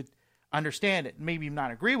 you would understand it. Maybe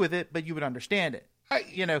not agree with it, but you would understand it.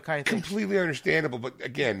 Kind of thing. Completely understandable, but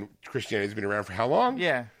again, Christianity's been around for how long?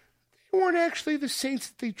 Yeah. They weren't actually the saints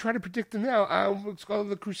that they try to predict them now. It's called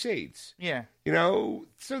the Crusades. Yeah.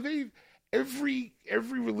 So every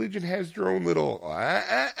religion has their own little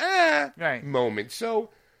right moment. So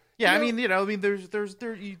yeah,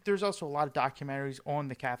 there's also a lot of documentaries on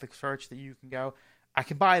the Catholic Church that you can go. I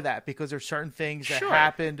can buy that because there's certain things that Sure.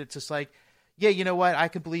 happened. It's just like, yeah, you know what? I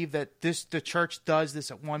can believe that the church does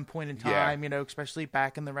this at one point in time, especially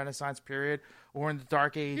back in the Renaissance period or in the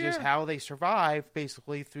Dark Ages, how they survived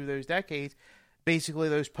basically through those decades. Basically,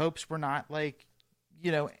 those popes were not like,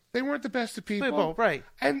 they weren't the best of people, right?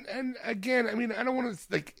 And again, I mean, I don't want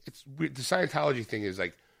to it's weird. The Scientology thing is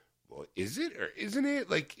like, well, is it or isn't it?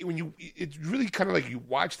 Like it's really kind of like you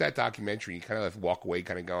watch that documentary, you kind of walk away,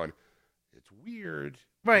 kind of going, it's weird.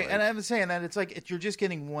 Right, and I'm saying that it's like you're just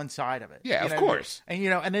getting one side of it. Yeah, of course. And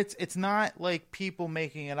and it's not like people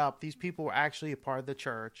making it up. These people were actually a part of the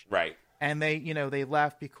church, right? And they they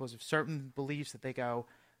left because of certain beliefs that they go,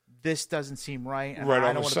 this doesn't seem right, and Right,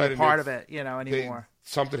 I don't want to be part of it, anymore.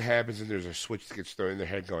 Something happens, and there's a switch that gets thrown in their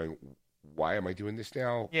head, going, "Why am I doing this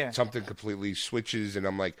now?" Yeah, something completely switches, and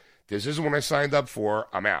I'm like, "This isn't what I signed up for.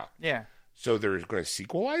 I'm out." Yeah. So they're going to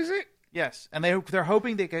sequelize it. Yes, and they're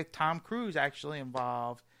hoping to get Tom Cruise actually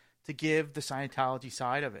involved to give the Scientology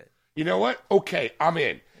side of it. You know what? Okay, I'm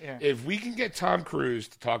in. Yeah. If we can get Tom Cruise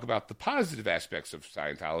to talk about the positive aspects of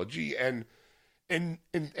Scientology and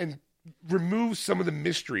remove some of the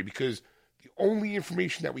mystery, because the only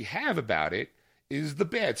information that we have about it is the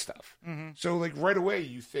bad stuff. Mm-hmm. So, like, right away,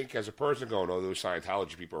 you think as a person going, "Oh, those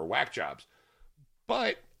Scientology people are whack jobs,"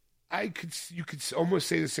 but you could almost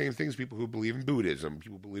say the same things. People who believe in Buddhism,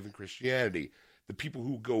 people who believe in Christianity, the people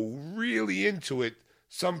who go really into it.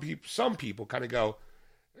 Some people kind of go,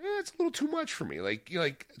 it's a little too much for me.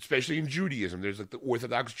 Like especially in Judaism, there's like the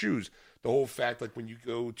Orthodox Jews. The whole fact, like when you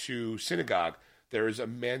go to synagogue, there is a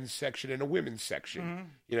men's section and a women's section.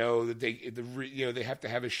 Mm-hmm. They have to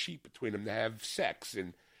have a sheet between them to have sex,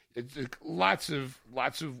 and it's like lots of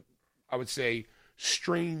I would say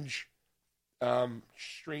strange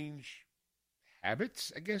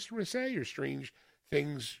habits, I guess you want to say, or strange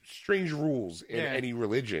things, strange rules in any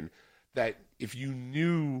religion, that if you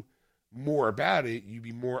knew more about it, you'd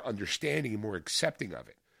be more understanding and more accepting of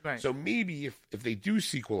it. Right. So maybe if they do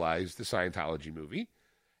sequelize the Scientology movie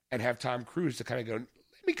and have Tom Cruise to kind of go,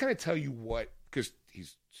 let me kind of tell you what, because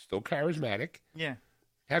he's still charismatic. Yeah.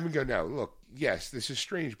 Have him go, no, look, yes, this is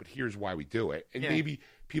strange, but here's why we do it. And maybe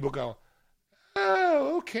people go,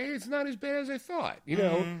 oh, okay, it's not as bad as I thought.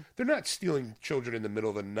 They're not stealing children in the middle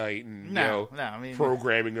of the night and I mean,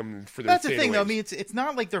 programming them for their That's the thing, though. I fadeaways. mean, it's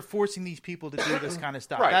not like they're forcing these people to do this kind of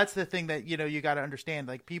stuff. Right. That's the thing that you got to understand.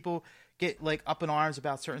 Like, people get like up in arms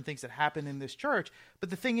about certain things that happen in this church, but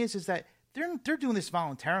the thing is that they're doing this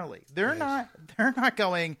voluntarily. They're not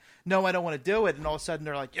going, no, I don't want to do it, and all of a sudden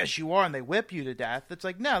they're like, yes, you are, and they whip you to death. It's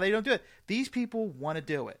like, no, they don't do it. These people want to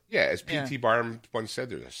do it. Yeah, as P.T. Barnum once said,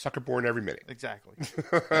 there's a sucker born every minute. Exactly.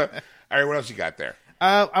 All right, what else you got there?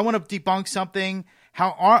 I want to debunk something.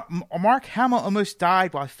 How Mark Hamill almost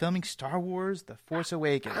died while filming Star Wars: The Force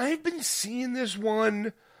Awakens. I've been seeing this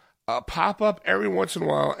one pop up every once in a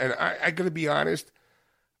while, and I got to be honest,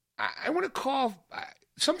 I want to call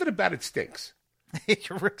something about it stinks.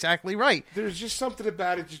 You're exactly right. There's just something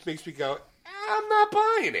about it just makes me go, I'm not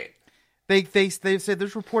buying it. They said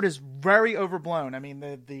this report is very overblown. I mean,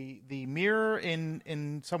 the Mirror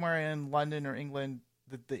in somewhere in London or England,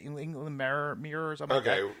 the England Mirror or something.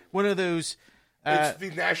 Okay. Like that. One of those. It's the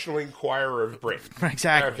National Enquirer of Britain.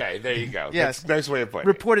 Exactly. Okay, there you go. Yes. That's a nice way of putting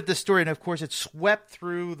Reported the story, and of course, it swept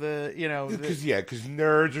through the. Because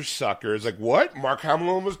nerds are suckers. Like, what? Mark Hamill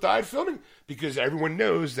almost died filming? Because everyone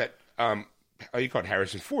knows that,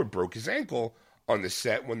 Harrison Ford broke his ankle on the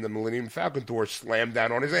set when the Millennium Falcon door slammed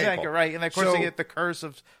down on his ankle. Exactly, right. And of course, they get the curse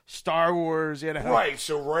of Star Wars, Right,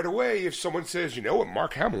 so right away, if someone says, you know what,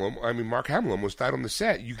 Mark Hamill almost died on the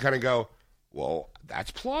set, you kind of go, well,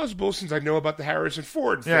 that's plausible since I know about the Harrison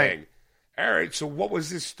Ford thing. Right. All right, so what was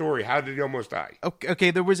this story? How did he almost die?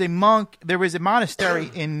 Okay, there was a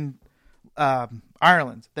monastery in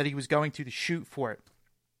Ireland that he was going to shoot for it.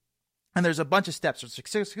 And there's a bunch of steps. There's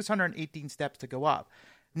 618 steps to go up.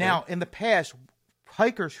 Now, in the past,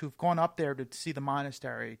 hikers who've gone up there to see the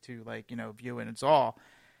monastery to view it, and it's all,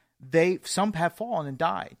 some have fallen and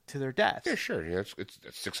died to their death. Yeah, sure. Yeah, it's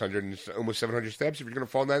 600 and almost 700 steps. If you're going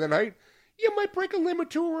to fall down that height, you might break a limb or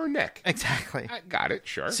two or a neck. Exactly. I got it,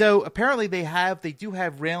 sure. So apparently they do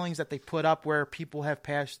have railings that they put up where people have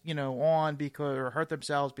passed, on or hurt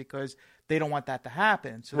themselves because they don't want that to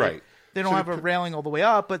happen. So right. They don't have a railing all the way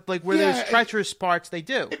up, but where there's treacherous parts, they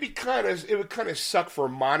do. It would kind of suck for a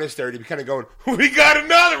monastery to be kind of going, we got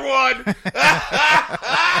another one.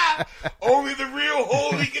 Only the real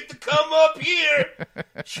holy get to come up here.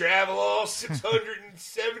 Travel all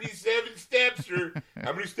 677 steps, or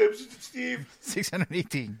how many steps is it, Steve?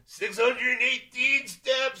 618. 618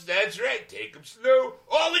 steps. That's right. Take them slow.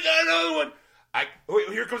 Oh, we got another one.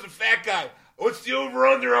 Here comes a fat guy. What's the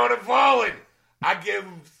over-under on him falling? I give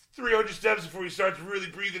him 300 steps before he starts really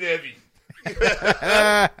breathing heavy.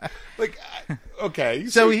 Okay.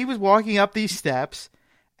 So he was walking up these steps,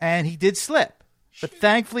 and he did slip. But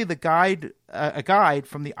thankfully, a guide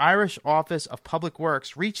from the Irish Office of Public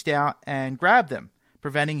Works reached out and grabbed him,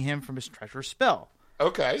 preventing him from his treacherous spill.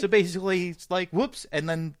 Okay. So basically, it's like, whoops, and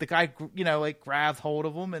then the guy, grabbed hold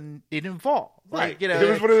of him, and he didn't fall. Right. It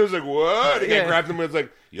was one of those, what? The guy grabbed him and was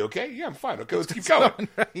like, you okay? Yeah, I'm fine. Okay, let's keep going.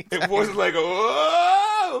 Right, exactly. It wasn't like,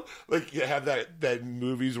 whoa! Like, you have that in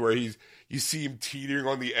movies where you see him teetering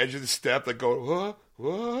on the edge of the step, like going, whoa,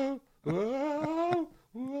 whoa, whoa,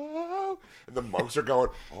 whoa. And the monks are going,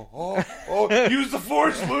 oh, use the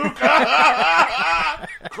force, Luke.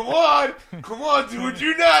 Come on, dude,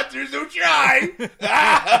 do not. There's no try.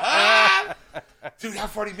 Dude, how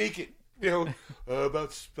far did he make it?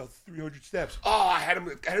 About 300 steps. Oh, I had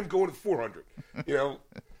him going at 400.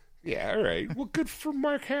 Yeah, all right. Well, good for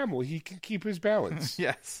Mark Hamill. He can keep his balance.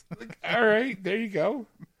 Yes. All right, there you go.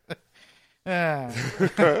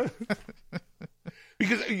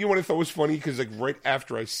 Because you know what I thought was funny? Because right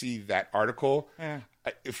after I see that article,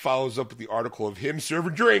 it follows up with the article of him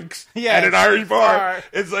serving drinks at an Irish bar.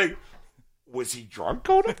 It's like, was he drunk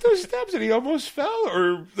going up those steps and he almost fell?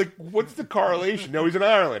 Or what's the correlation? No, he's in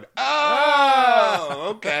Ireland.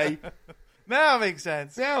 Oh, okay. Now it makes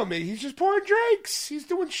sense. Now, he's just pouring drinks. He's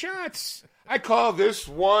doing shots. I call this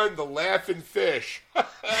one the laughing fish.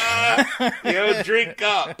 Drink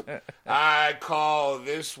up. I call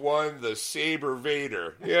this one the Saber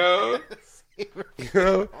Vader. Oh,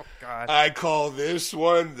 God. I call this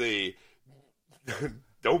one the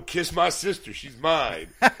don't kiss my sister, she's mine.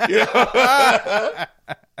 I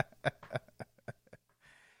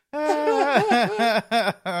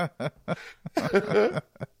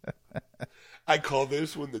call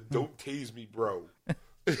this one the don't tase me, bro.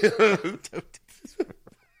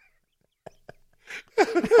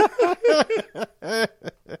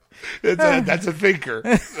 That's a thinker.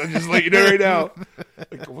 I'll just let you know right now.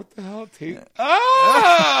 What the hell?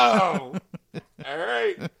 Oh! All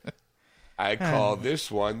right. I call this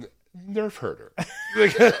one Nerf Herder.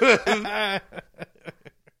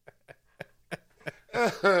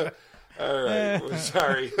 All right. Well,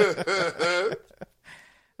 sorry.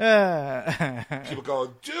 People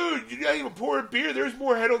going, dude, you're not even pouring beer. There's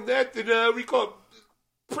more head on that than we call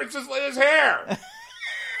Princess Leia's hair.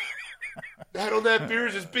 The head on that beer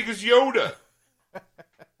is as big as Yoda.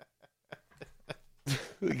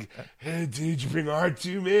 Hey, did you bring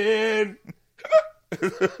R2, man?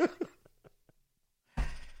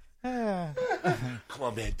 Come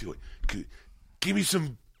on, man, do it. Give me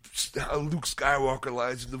some Luke Skywalker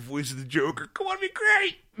lines in the voice of the Joker. Come on, be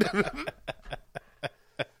great.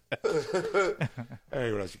 All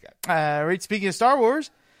right, what else you got? Right, speaking of Star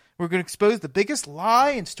Wars, we're going to expose the biggest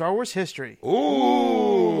lie in Star Wars history.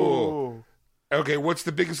 Ooh. Okay, what's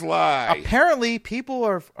the biggest lie? Apparently, people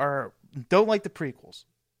are don't like the prequels.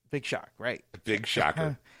 Big shock, right? Big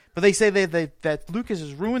shocker. But they say that Lucas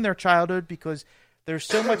has ruined their childhood because there's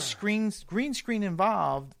so much green screen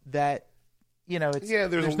involved that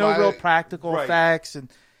there's no real practical effects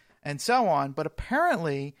and so on. But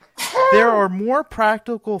apparently, there are more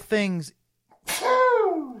practical things.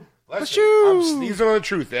 I'm sneezing on the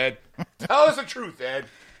truth, Ed. Tell us the truth, Ed.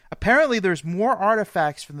 Apparently, there's more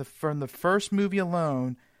artifacts from the first movie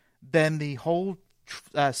alone than the whole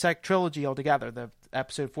trilogy altogether. The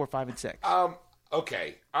episode 4, 5, and 6.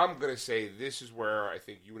 Okay, I'm gonna say this is where I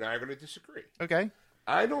think you and I are gonna disagree. Okay,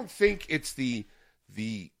 I don't think it's the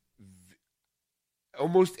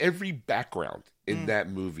almost every background in that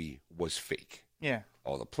movie was fake. Yeah,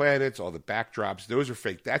 all the planets, all the backdrops, those are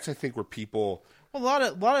fake. That's I think where people. Well,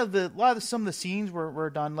 a lot of some of the scenes were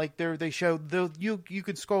done like they showed you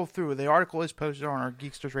could scroll through. The article is posted on our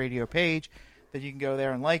Geeksters Radio page that you can go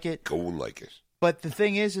there and like it. Go and like it. But the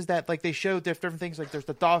thing is that like they showed different things. Like there's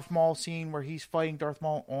the Darth Maul scene where he's fighting Darth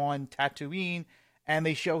Maul on Tatooine, and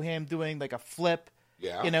they show him doing like a flip.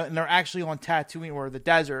 Yeah. And they're actually on Tatooine or the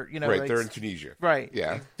desert. Right, like, they're in Tunisia. Right.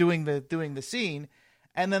 Yeah. Doing the scene,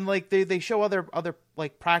 and then like they show other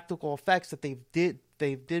like practical effects that they did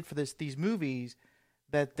for these movies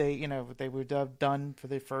that they would have done for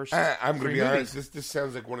the first. I'm going to be movies. honest. This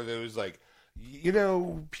sounds like one of those like.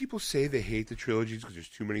 People say they hate the trilogies because there's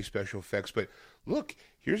too many special effects. But look,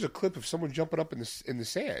 here's a clip of someone jumping up in the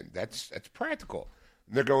sand. That's practical.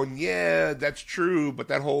 And they're going, yeah, that's true. But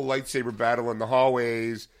that whole lightsaber battle in the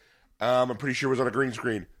hallways, I'm pretty sure was on a green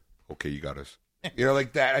screen. Okay, you got us.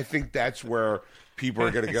 Like that. I think that's where people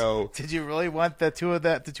are going to go, Did you really want the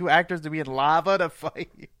two actors to be in lava to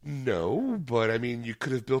fight? no, but I mean, you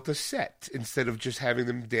could have built a set instead of just having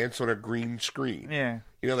them dance on a green screen. Yeah.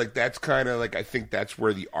 You know, like that's kind of like, I think that's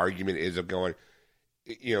where the argument is of going,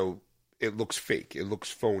 you know, it looks fake. It looks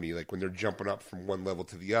phony. Like when they're jumping up from one level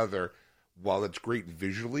to the other, while it's great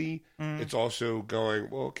visually, it's also going,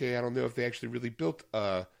 well, okay, I don't know if they actually really built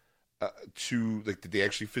did they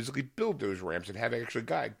actually physically build those ramps and have actually a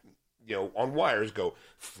guy, you know, on wires go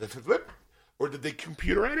flip, flip, flip, or did they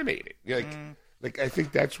computer animate it? You know, like I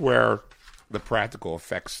think that's where the practical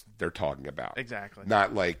effects they're talking about. Exactly.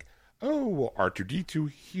 Not like, oh, well, R2-D2,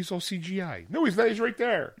 he's all CGI. No, he's not. He's right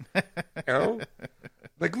there. You know?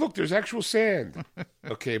 Like, look, there's actual sand.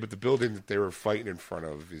 Okay, but the building that they were fighting in front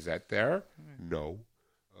of, is that there? No.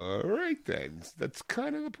 All right, then. That's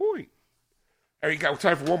kind of the point. All right, you got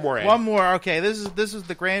time for one more. Ed. One more. Okay, this is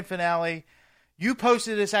the grand finale. You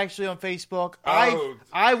posted this actually on Facebook. Oh.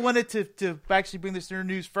 I wanted to actually bring this to your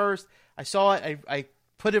news first. I saw it. I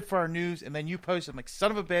put it for our news, and then you posted. I'm like,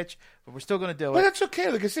 son of a bitch, but we're still going to do it. Well, that's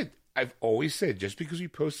okay. Like I said, I've always said, just because we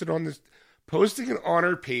posted on this, posting it on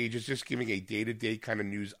our page is just giving a day-to-day kind of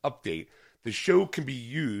news update. The show can be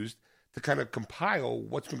used to kind of compile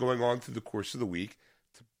what's been going on through the course of the week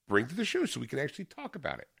to bring to the show so we can actually talk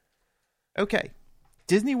about it. Okay.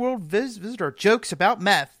 Disney World visitor jokes about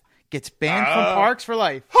meth gets banned from parks for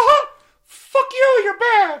life. Fuck you, you're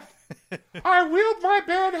bad. I wield my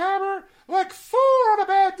bad hammer like Thor on a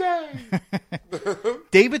bad day.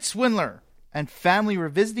 David Swindler and family were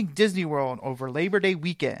visiting Disney World over Labor Day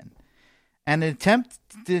weekend. And an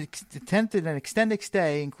attempted an extended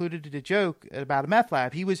stay included a joke about a meth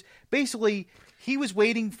lab. He was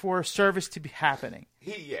waiting for a service to be happening.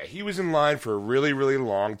 He was in line for a really, really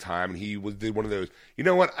long time, and did one of those, you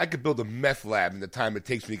know what, I could build a meth lab in the time it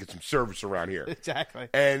takes me to get some service around here. Exactly.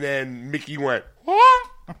 And then Mickey went, what?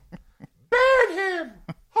 Ban him!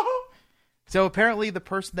 So apparently the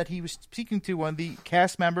person that he was speaking to, one of the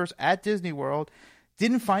cast members at Disney World,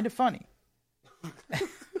 didn't find it funny.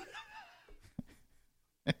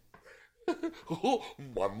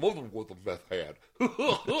 My mother was a meth head.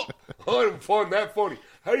 I didn't find that funny.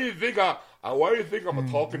 Why do you think I'm a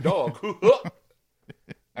talking dog? All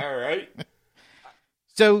right.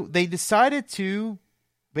 So they decided to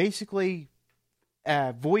basically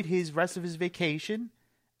void his rest of his vacation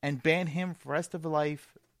and ban him for the rest of his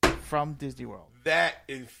life from Disney World. That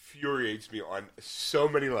infuriates me on so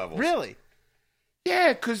many levels. Really?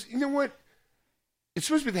 Yeah, because you know what? It's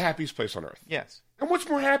supposed to be the happiest place on earth. Yes. And what's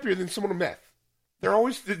more happier than someone with meth? They're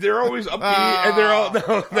always upbeat, and they're all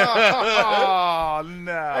no. Oh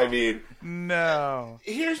no! I mean, no.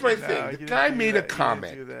 Here's my thing. The guy made a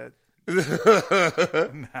comment.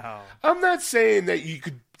 No. I'm not saying that you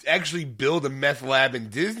could actually build a meth lab in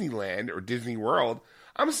Disneyland or Disney World.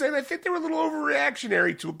 I'm saying I think they were a little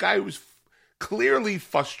overreactionary to a guy who was clearly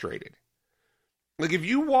frustrated. Like if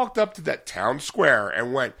you walked up to that town square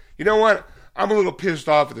and went, you know what? I'm a little pissed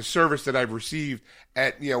off at the service that I've received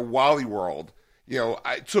at, Wally World.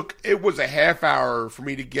 It was a half hour for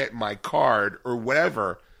me to get my card or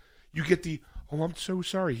whatever. You get the, oh, I'm so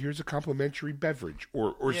sorry. Here's a complimentary beverage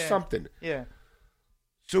or something. Yeah.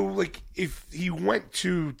 So, like, if he went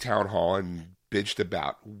to town hall and bitched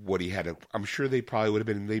about what he had, I'm sure they probably would have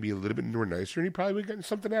been maybe a little bit more nicer, and he probably would have gotten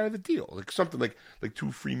something out of the deal, like something like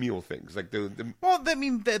 2 free meal things, like the. Well, I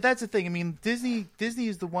mean, that's the thing. I mean, Disney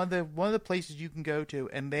is the one of the places you can go to,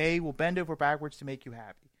 and they will bend over backwards to make you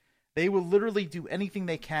happy. They will literally do anything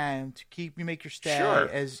they can to make your stay. Sure.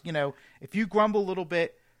 As if you grumble a little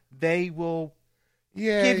bit, they will.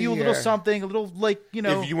 Give you a little something, a little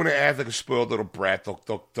If you want to act like a spoiled little brat,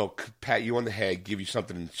 they'll pat you on the head, give you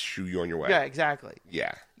something, and shoo you on your way. Yeah, exactly.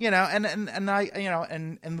 Yeah.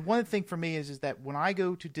 And one thing for me is that when I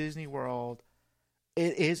go to Disney World,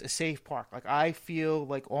 it is a safe park. Like I feel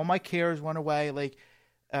like all my cares went away. Like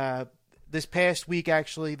this past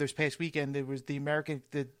weekend, there was the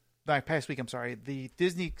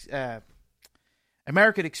Disney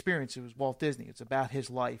American Experience. It was Walt Disney. It's about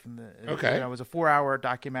his life, and it was a 4-hour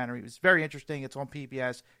documentary. It was very interesting. It's on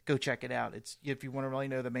PBS. Go check it out. It's if you want to really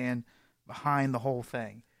know the man behind the whole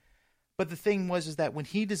thing. But the thing is that when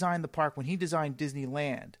he designed the park, when he designed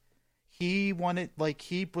Disneyland, he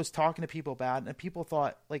was talking to people about it, and people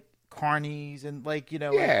thought carnies and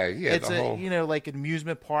it's like an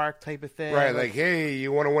amusement park type of thing, right? Like, hey,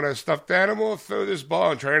 you want to win a stuffed animal? Throw this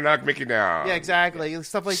ball and try to knock Mickey down. Yeah, exactly,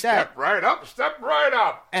 stuff like that. Step right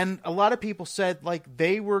up. And a lot of people said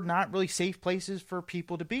they were not really safe places for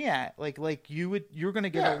people to be at. You're going to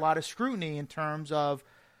get a lot of scrutiny in terms of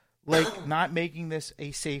like not making this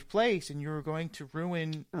a safe place, and you're going to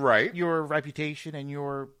ruin Right. your reputation and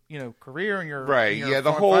your career and your Right. and your Yeah.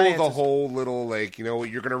 The finances. whole little like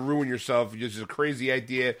you're gonna ruin yourself. This is a crazy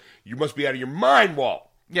idea. You must be out of your mind, Walt.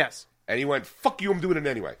 Yes. And he went, "Fuck you! I'm doing it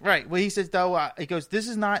anyway." Right. Well, he says though, he goes, "This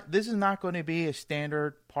is not going to be a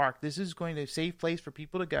standard park. This is going to be a safe place for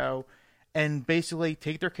people to go, and basically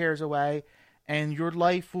take their cares away, and your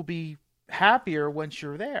life will be happier once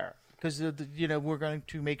you're there because we're going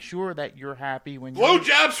to make sure that you're happy when you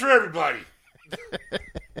Blowjobs for everybody,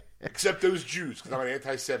 except those Jews, because I'm an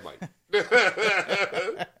anti-Semite. You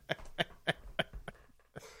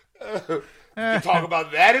can talk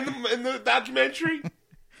about that in the documentary.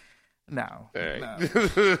 No, Right. no.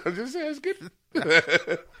 I'm just asking.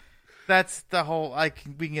 That's the whole. We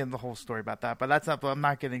can get into the whole story about that, but that's not. I'm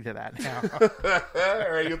not getting to that now.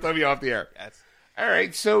 All right, you'll tell me off the air. Yes. All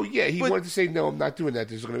right, so yeah, he wanted to say no. I'm not doing that.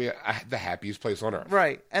 This is going to be the happiest place on earth.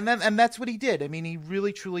 Right, and that's what he did. I mean, he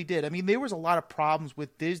really truly did. I mean, there was a lot of problems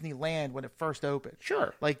with Disneyland when it first opened.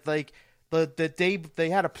 Sure, like the day they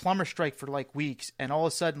had a plumber strike for like weeks, and all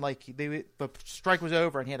of a sudden the strike was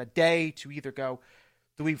over, and he had a day to either go,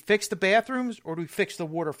 do we fix the bathrooms or do we fix the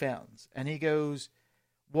water fountains? And he goes,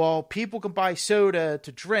 well, people can buy soda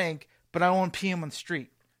to drink, but I don't want to pee them on the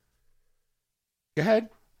street. Go ahead.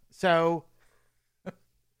 So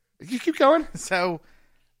you keep going. So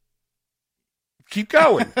keep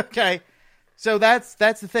going. Okay. So that's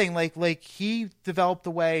the thing. Like he developed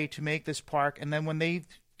a way to make this park, and then when they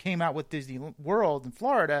came out with Disney World in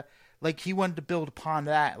Florida, like he wanted to build upon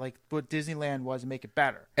that, like what Disneyland was, and make it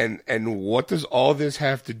better. And what does all this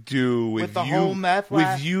have to do with the you, whole meth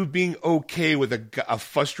with you being okay with a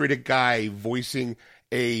frustrated guy voicing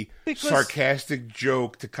a sarcastic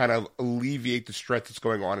joke to kind of alleviate the stress that's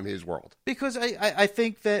going on in his world? Because I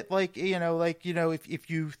think that if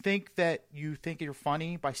you think that you're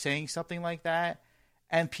funny by saying something like that,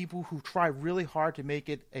 and people who try really hard to make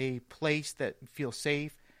it a place that feels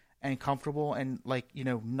safe and comfortable and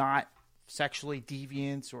not sexually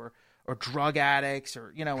deviants or drug addicts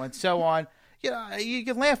or and so on, you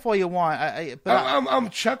can laugh all you want. I'm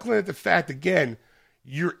chuckling at the fact again.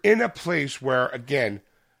 You're in a place where, again,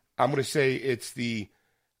 I'm going to say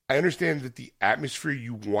I understand that the atmosphere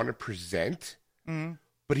you want to present,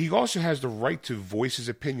 but he also has the right to voice his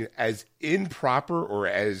opinion, as improper or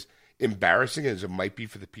as embarrassing as it might be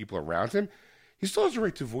for the people around him. He still has the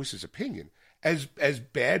right to voice his opinion. As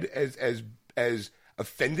bad as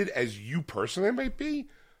offended as you personally might be,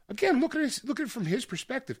 again, look at it from his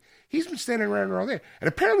perspective. He's been standing around all day, and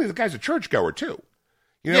apparently the guy's a churchgoer too.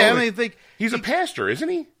 I mean, he's a pastor, isn't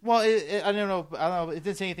he? Well, I don't know. It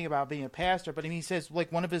didn't say anything about being a pastor, but I mean, he says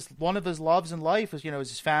like one of his loves in life is is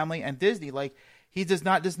his family and Disney. Like he does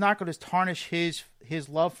not going to tarnish his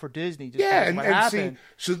love for Disney. Just and see,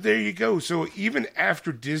 so there you go. So even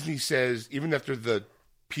after Disney says, even after the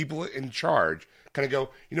people in charge kind of go,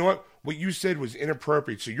 you know what you said was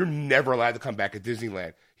inappropriate, so you're never allowed to come back at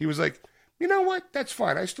Disneyland. He was like, you know what? That's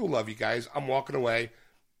fine. I still love you guys. I'm walking away.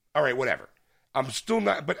 All right, whatever. I'm still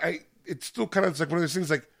not, but it's still kind of like one of those things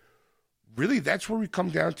like, really, that's where we come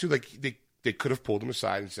down to. Like they could have pulled him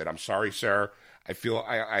aside and said, I'm sorry, sir.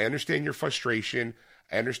 I understand your frustration.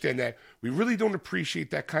 I understand that. We really don't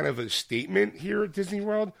appreciate that kind of a statement here at Disney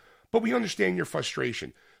World, but we understand your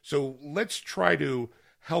frustration. So let's try to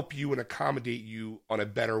help you and accommodate you on a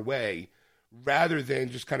better way rather than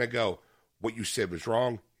just kind of go, what you said was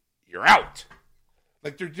wrong. You're out.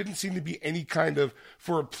 Like there didn't seem to be any kind of,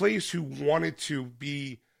 for a place who wanted to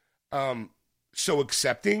be so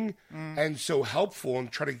accepting and so helpful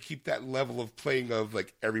and try to keep that level of playing of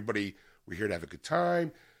like everybody, we're here to have a good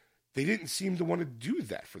time. They didn't seem to want to do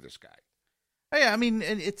that for this guy. Yeah, I mean,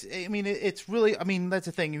 it's really, that's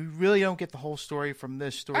the thing. You really don't get the whole story from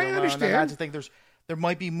this story I alone. understand. That's the thing. There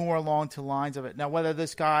might be more along the lines of it. Now, whether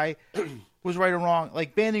this guy was right or wrong,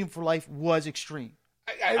 like banning him for life was extreme.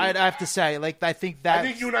 I'd have to say, like, I think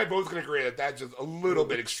you and I both can agree that that's just a little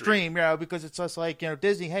bit extreme. Because it's just like,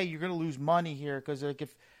 Disney, hey, you're going to lose money here because like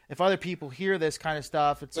if other people hear this kind of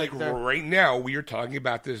stuff, it's like right now we are talking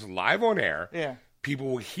about this live on air. Yeah. People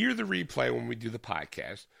will hear the replay when we do the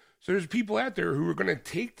podcast. So there's people out there who are going to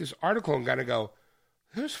take this article and kind of go,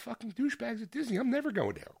 there's fucking douchebags at Disney. I'm never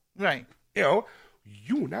going there. Right.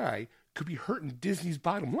 You and I could be hurting Disney's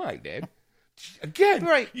bottom line, Dad. Again,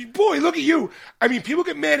 right. Boy, look at you. I mean, people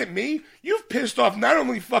get mad at me. You've pissed off not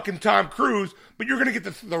only fucking Tom Cruise, but you're going to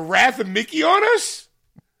get the wrath of Mickey on us?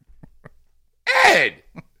 Ed,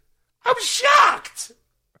 I'm shocked.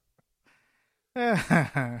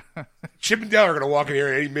 Chip and Dale are going to walk in here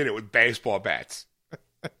any minute with baseball bats.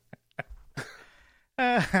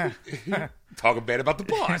 talking bad about the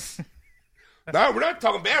boss. No, we're not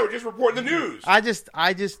talking bad. We're just reporting the news. I just,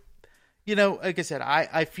 like I said,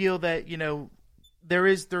 I feel that there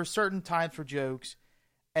are certain times for jokes,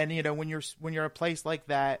 and when you're at a place like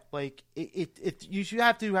that, like you should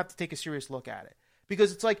have to take a serious look at it,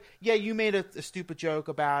 because it's like, yeah, you made a stupid joke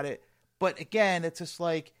about it, but again, it's just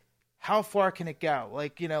like, how far can it go?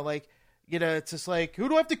 Like it's just like, who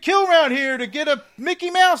do I have to kill around here to get a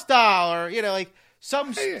Mickey Mouse doll, or like.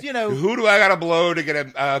 Who do I gotta blow to get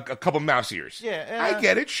a couple mouse ears? Yeah, I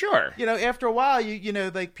get it. Sure. After a while,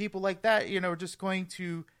 like people like that, are just going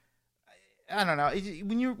to. I don't know.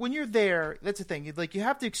 When you're there, that's the thing. Like, you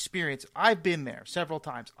have to experience. I've been there several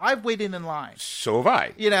times. I've waited in line. So have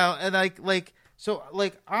I. And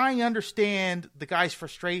I understand the guy's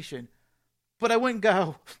frustration, but I wouldn't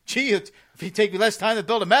go, gee, if he'd take me less time to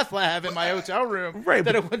build a meth lab in my hotel room, right?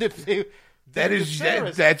 Then it wouldn't be. That's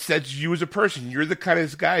you as a person. You're the kind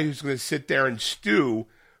of guy who's going to sit there and stew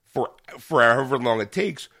for however long it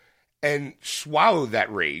takes, and swallow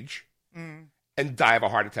that rage, and die of a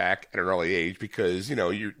heart attack at an early age because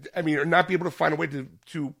or not be able to find a way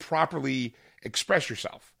to properly express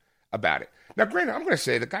yourself about it. Now, granted, I'm going to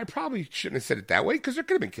say the guy probably shouldn't have said it that way because there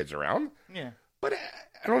could have been kids around. Yeah, but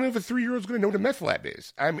I don't know if a 3-year-old's going to know what a meth lab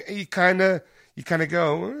is. I mean, you kind of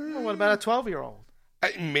go. Well, what about a 12-year-old?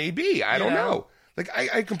 Maybe. I don't know. Like,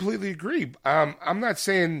 I completely agree. I'm not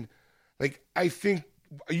saying, like, I think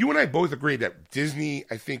you and I both agree that Disney,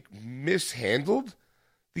 I think, mishandled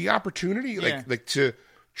the opportunity, like to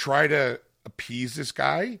try to appease this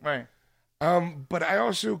guy. Right. But I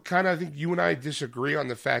also kind of think you and I disagree on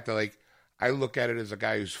the fact that, like, I look at it as a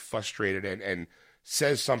guy who's frustrated and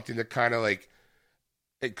says something to kind of, like,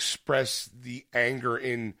 express the anger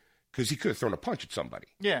in. Because he could have thrown a punch at somebody.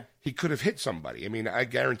 Yeah. He could have hit somebody. I mean, I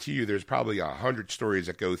guarantee you there's probably 100 stories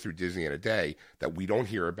that go through Disney in a day that we don't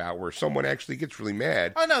hear about where someone actually gets really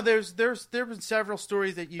mad. Oh, no, there have been several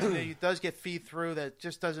stories that you does get feed through that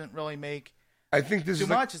just doesn't really make I think this too is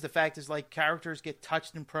much. Is the fact is, like, characters get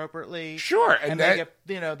touched inappropriately. Sure. And they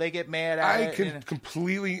get mad at it.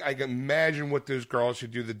 I can imagine what those girls who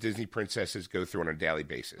do the Disney princesses go through on a daily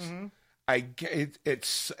basis. Mm-hmm.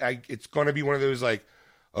 It's going to be one of those, like,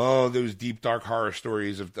 those deep, dark horror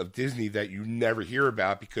stories of Disney that you never hear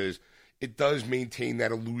about because it does maintain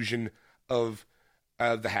that illusion of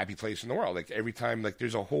the happy place in the world. Like, every time, like,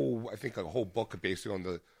 there's a whole book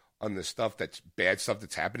basically on the stuff that's bad stuff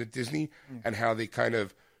that's happened at Disney and how they kind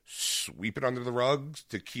of sweep it under the rugs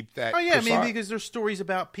to keep that. Oh, yeah, facade. I mean, because there's stories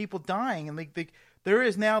about people dying, and there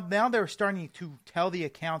is now they're starting to tell the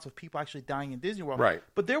accounts of people actually dying in Disney World. Right.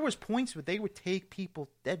 But there was points where they would take people,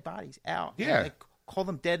 dead bodies, out. Yeah. And, call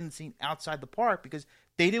them dead and seen outside the park because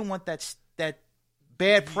they didn't want that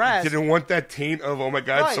bad press. Didn't want that taint of, oh my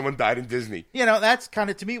God, right. Someone died in Disney. That's kind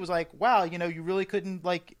of, to me, it was like, wow, you really couldn't,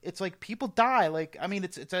 like, it's like people die. Like, I mean,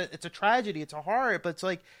 it's a tragedy, it's a horror, but it's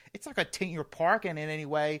like, it's not going to taint your park in any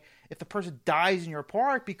way. If the person dies in your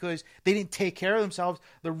park because they didn't take care of themselves,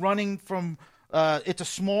 they're running from It's a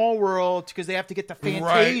Small World because they have to get to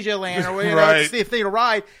Fantasia Land or whatever, if they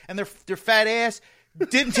ride, and their fat ass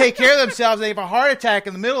didn't take care of themselves. They have a heart attack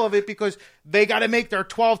in the middle of it because they got to make their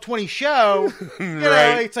 12:20 show.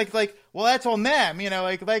 It's like, well, that's on them. It's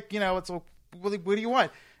like, what do you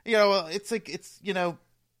want? It's like,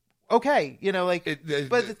 okay.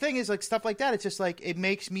 But the thing is, like, stuff like that, it's just like, it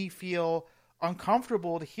makes me feel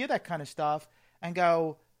uncomfortable to hear that kind of stuff and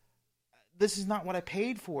go, this is not what I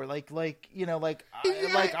paid for. I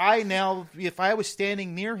now, if I was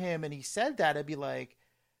standing near him and he said that, I'd be like,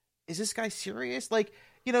 is this guy serious? Like,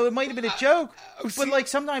 it might have been a joke, but like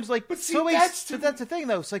sometimes, like, that's the thing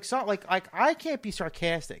though. It's like, I can't be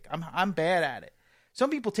sarcastic. I'm bad at it. Some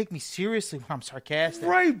people take me seriously when I'm sarcastic.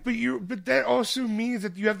 Right, but that also means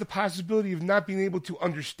that you have the possibility of not being able to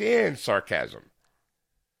understand sarcasm.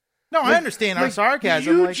 No, I understand our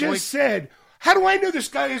sarcasm. You just said, how do I know this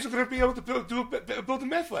guy isn't going to be able to build a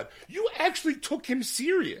meth lab? You actually took him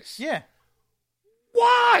serious. Yeah.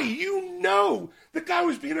 Why? The guy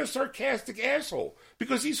was being a sarcastic asshole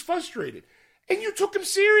because he's frustrated, and you took him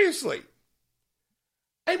seriously.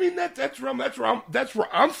 I mean, that's where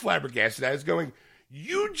I'm flabbergasted at, is going,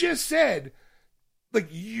 you just said, like,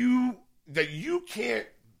 that you can't,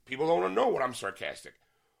 people don't know what I'm sarcastic.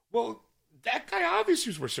 Well, that guy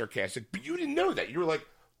obviously was sarcastic, but you didn't know that. You were like,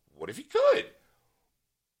 what if he could?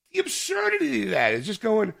 The absurdity of that is just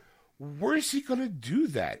going, where is he going to do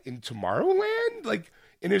that? In Tomorrowland? Like,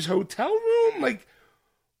 in his hotel room? Like,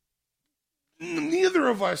 neither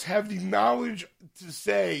of us have the knowledge to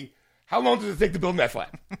say, how long does it take to build a meth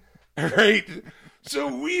lab? All right?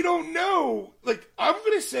 So we don't know. Like, I'm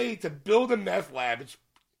going to say to build a meth lab, it's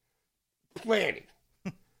planning.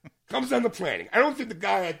 Comes down to planning. I don't think the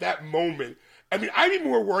guy at that moment, I mean, I'd be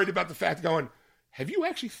more worried about the fact going, have you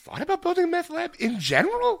actually thought about building a meth lab in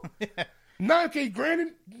general? Not, okay,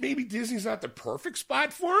 granted, maybe Disney's not the perfect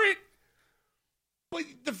spot for it, but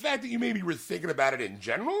the fact that you maybe were thinking about it in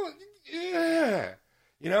general, yeah,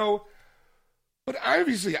 you know. But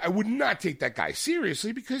obviously, I would not take that guy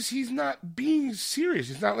seriously because he's not being serious.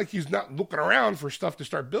 It's not like he's not looking around for stuff to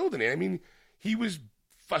start building it. I mean, he was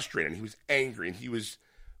frustrated, and he was angry, and he was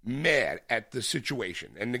mad at the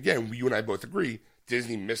situation. And again, you and I both agree,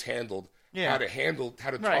 Disney mishandled how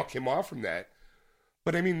to talk him off from that.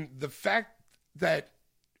 But I mean, the fact that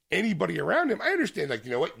anybody around him, I understand, like, you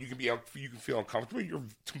know what, you can feel uncomfortable. You're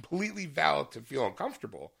completely valid to feel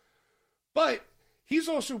uncomfortable. But he's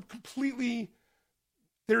also completely,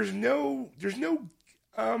 there's no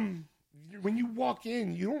when you walk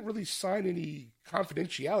in, you don't really sign any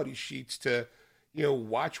confidentiality sheets to, you know,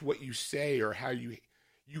 watch what you say or how you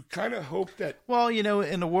kind of hope that... Well, you know,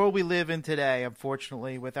 in the world we live in today,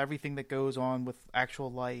 unfortunately, with everything that goes on with actual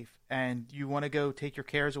life, and you want to go take your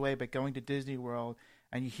cares away by going to Disney World,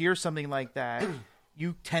 and you hear something like that,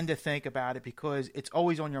 you tend to think about it because it's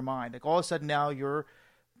always on your mind. Like, all of a sudden now you're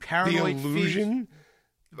paranoid. The illusion...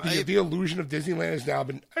 The illusion of Disneyland has now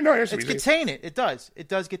been... No, it's get tainted. It does. It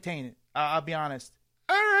does get tainted. I'll be honest.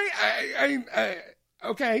 All right.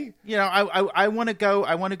 Okay. You know, I want to go.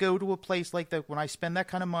 I want to go to a place like that when I spend that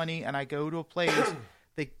kind of money, and I go to a place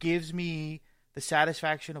that gives me the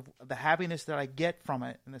satisfaction of the happiness that I get from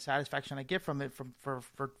it, and the satisfaction I get from it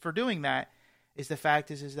for doing that is the fact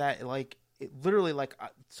is that, like, it literally, like,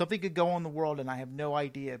 something could go on in the world and I have no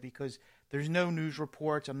idea because there's no news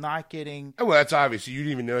reports. I'm not getting... Oh, well, that's obvious. You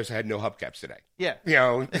didn't even notice I had no hubcaps today. Yeah. You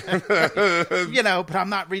know. You know, but I'm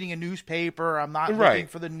not reading a newspaper. I'm not looking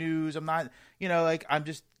for the news. I'm not, you know, like, I'm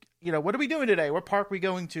just, you know, what are we doing today? What park are we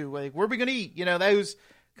going to? Like, where are we going to eat? You know, those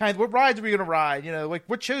kind of, what rides are we going to ride? You know, like,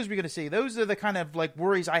 what shows are we going to see? Those are the kind of, like,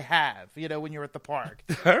 worries I have, you know, when you're at the park.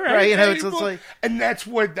 All right. You know, it's like... And that's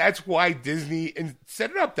why Disney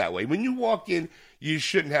set it up that way. When you walk in, you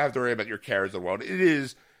shouldn't have to worry about your cares of the world. It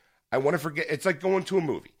is... I want to forget. It's like going to a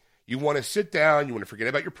movie. You want to sit down. You want to forget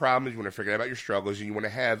about your problems. You want to forget about your struggles. And you want to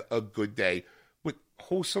have a good day with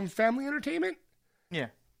wholesome family entertainment. Yeah.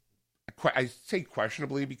 I say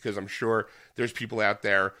questionably because I'm sure there's people out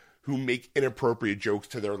there who make inappropriate jokes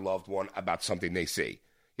to their loved one about something they see.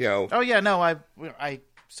 You know. Oh yeah, no.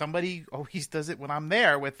 Somebody always does it when I'm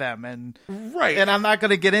there with them, and right. And I'm not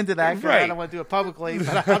going to get into that because I don't want to do it publicly.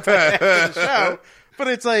 But I'll tell you after the show. But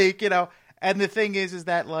it's like, you know. And the thing is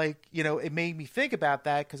that, like, you know, it made me think about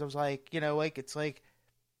that because I was like, you know, like, it's like,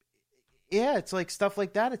 yeah, it's like stuff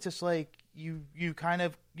like that. It's just like you kind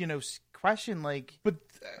of, you know, question, like, but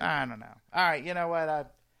I don't know. All right, you know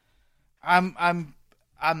what? I'm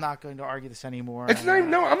not going to argue this anymore. It's not.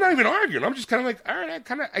 No, I'm not even arguing. I'm just kind of like, all right,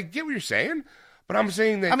 I get what you're saying, but I'm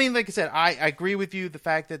saying that. I mean, like I said, I agree with you. The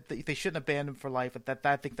fact that they shouldn't abandon him for life.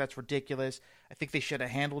 I think that's ridiculous. I think they should have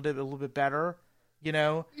handled it a little bit better. You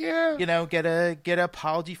know, yeah. You know, get a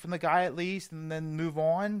apology from the guy at least, and then move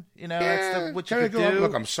on. You know, that's what you could do.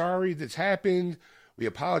 Look, I'm sorry this happened. We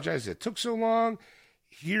apologize that it took so long.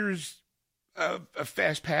 Here's a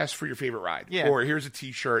fast pass for your favorite ride, or here's a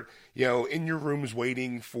T-shirt. You know, in your room's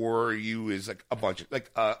waiting for you is like a bunch of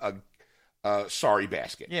like a sorry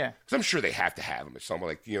basket. Yeah, because I'm sure they have to have them. It's something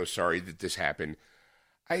like, you know, sorry that this happened.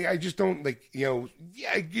 I just don't like, you know.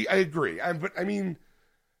 Yeah, I agree. But I mean.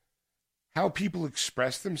 How people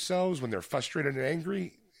express themselves when they're frustrated and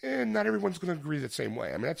angry, not everyone's going to agree the same way.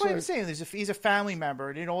 I mean, that's what I'm saying. He's a family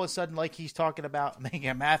member, and then all of a sudden, like, he's talking about making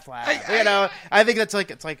a math lab. You know, I think that's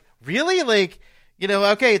like, it's like, really? Like, you know,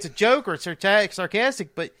 okay, it's a joke or it's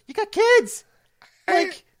sarcastic, but you got kids.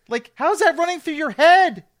 Like, how's that running through your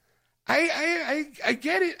head? I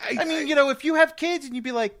get it. I mean, you know, if you have kids and you'd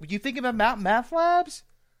be like, would you think about math labs?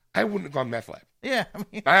 I wouldn't have gone meth lab. Yeah, I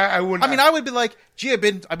mean, I wouldn't. I mean, I would be like, gee, I've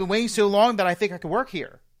been waiting so long that I think I could work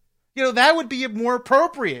here. You know, that would be more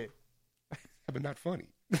appropriate. But not funny.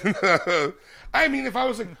 I mean, if I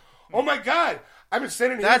was like, oh my God, I've been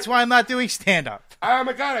standing here. That's why I'm not doing stand up. Oh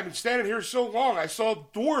my God, I've been standing here so long. I saw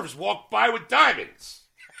dwarves walk by with diamonds.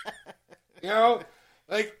 You know,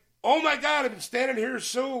 like, oh my God, I've been standing here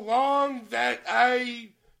so long that I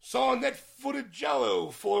saw a net footed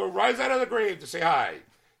Jello rise out of the grave to say hi.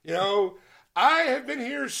 You know, I have been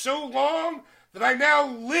here so long that I now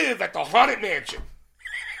live at the Haunted Mansion.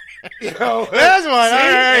 You know, that's one.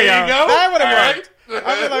 There you go. That would have worked.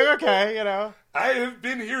 I'd be like, okay, you know. I have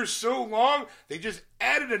been here so long, they just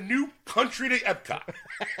added a new country to Epcot.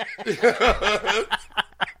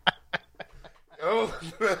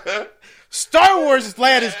 Star Wars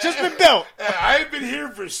land has just been built. I've been here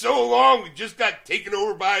for so long, we just got taken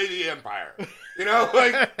over by the Empire. You know,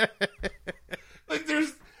 like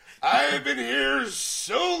there's. I've been here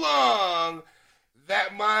so long that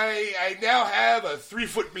I now have a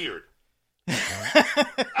 3-foot beard.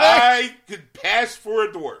 I could pass for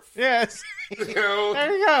a dwarf. Yes. You know?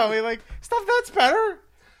 There you go. You're like, stuff that's better.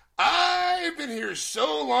 I've been here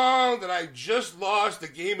so long that I just lost a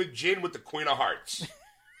game of gin with the Queen of Hearts.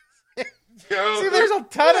 You know? See, there's a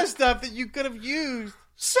ton of stuff that you could have used.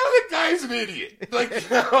 So the guy's an idiot. Like, you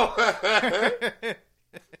know.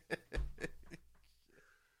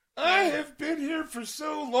 I have been here for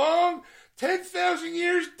so long, 10,000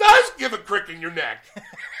 years does give a crick in your neck.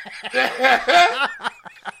 There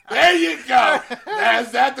you go.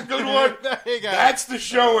 Is that the good one? There you go. That's the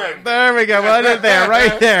show end. There we go. Right in there.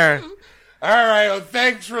 Right there. All right. Well,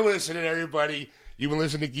 thanks for listening, everybody. You've been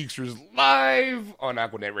listening to Geeksters live on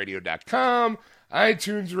AquanetRadio.com,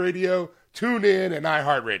 iTunes Radio, TuneIn, and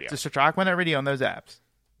iHeartRadio. Just search Aquanet Radio on those apps.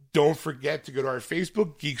 Don't forget to go to our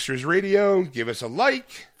Facebook, Geeksters Radio, give us a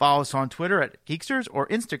like. Follow us on Twitter at Geeksters or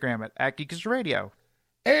Instagram at Geeksters Radio.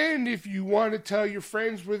 And if you want to tell your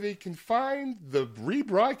friends where they can find the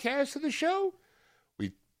rebroadcast of the show,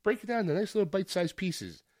 we break it down into nice little bite-sized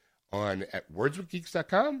pieces at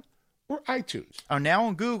wordswithgeeks.com or iTunes. Oh, now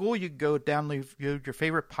on Google, you can go download your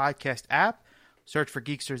favorite podcast app, search for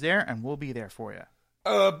Geeksters there, and we'll be there for you.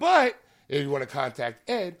 But if you want to contact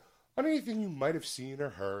Ed on anything you might have seen or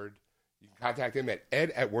heard, you can contact him at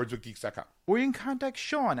ed@wordswithgeeks.com. Or you can contact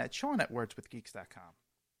Sean at wordswithgeeks.com.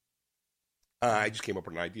 I just came up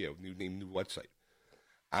with an idea, new website.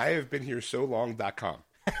 I have been here so long.com.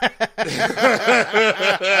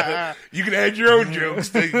 You can add your own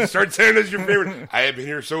jokes. Start saying as your favorite. I have been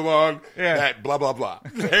here so long that blah, blah, blah.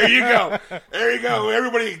 There you go. There you go.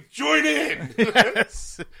 Everybody join in.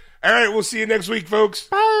 Yes. All right. We'll see you next week, folks.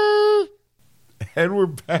 Bye. And we're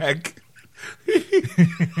back.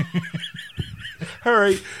 All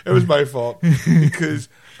right. It was my fault because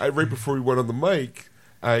right before we went on the mic,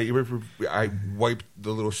 I wiped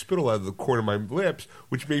the little spittle out of the corner of my lips,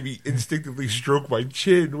 which made me instinctively stroke my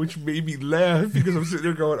chin, which made me laugh because I'm sitting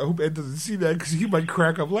there going, I hope Ed doesn't see that because he might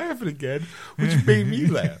crack up laughing again, which made me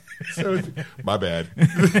laugh. So, my bad.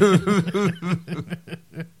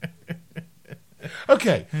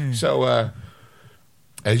 Okay, so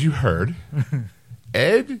as you heard,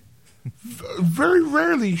 Ed very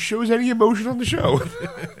rarely shows any emotion on the show.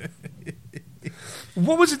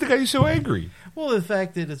 What was it that got you so angry? Well, the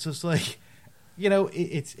fact that it's just like, you know,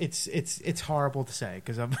 it's horrible to say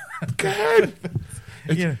because I'm God.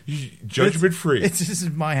 Judgment free. This is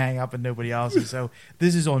my hang up and nobody else's. So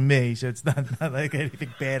this is on me. So it's not like anything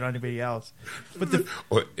bad on anybody else. But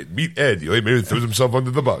meet Ed. He maybe throws himself under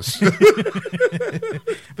the bus.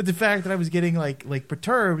 But the fact that I was getting like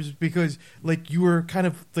perturbed is because like you were kind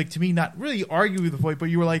of like to me not really arguing the point, but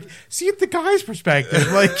you were like, see it the guy's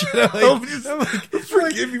perspective. Like, you know,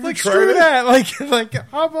 forgive me for screw that. Like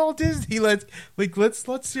I'm all Disney. Let's be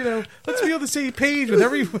on the same page with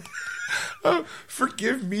everyone.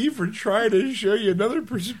 Forgive me for trying to show you another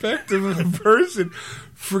perspective of a person.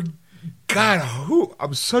 For God,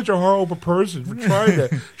 I'm such a horrible person for trying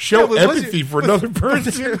to show empathy for another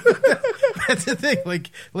person. That's the thing. Like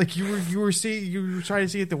you were trying to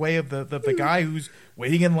see it the way of the guy who's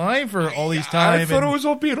waiting in line for all these time. I thought it was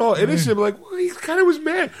all being all innocent. I'm like, well, he kind of was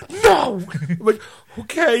mad. No, I'm like,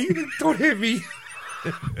 okay, don't hit me.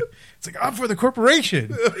 It's like, I'm for the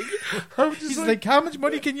corporation. He's like, how much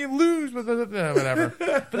money can you lose? Whatever.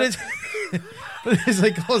 But it's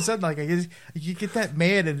like all of a sudden, like you get that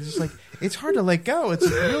mad, and it's just like it's hard to let go. It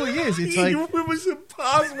really is. It's like it was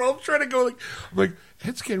impossible. I'm trying to go I'm like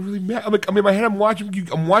Ed's getting really mad. I'm like, in my head, I'm watching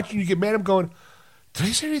you get mad. I'm going, did I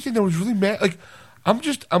say anything that was really mad? Like, I'm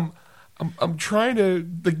trying to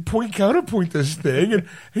like counterpoint this thing, and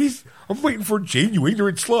I'm waiting for Jane, you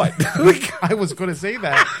ignorant slut. Like, I was going to say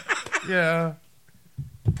that. Yeah.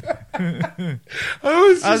 I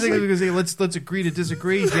was thinking you were going to say let's agree to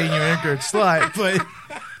disagree, Jane, you ignorant slut. But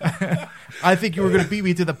I think you were going to beat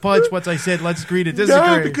me to the punch once I said let's agree to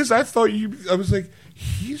disagree. No, because I thought I was like,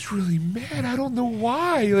 he's really mad. I don't know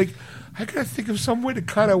why. Like, I gotta think of some way to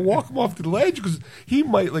kind of walk him off the ledge because he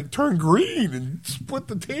might like turn green and split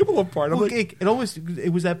the table apart.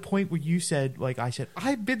 It was that point where you said, like I said,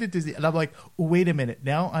 I've been to Disney, and I'm like, oh, wait a minute,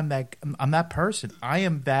 now I'm that person. I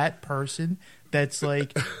am that person that's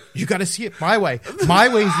like, you got to see it my way.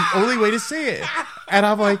 My way is the only way to see it. And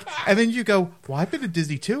I'm like, and then you go, well, I've been to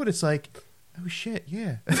Disney too, and it's like, oh shit,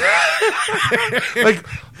 yeah. Like,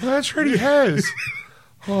 well, that's right, he has.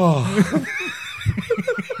 Oh.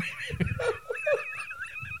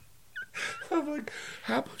 like,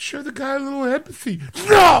 how about show the guy a little empathy?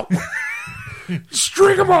 No!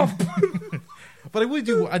 String him up! But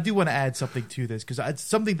I do want to add something to this, because it's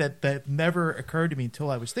something that never occurred to me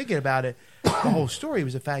until I was thinking about it. The whole story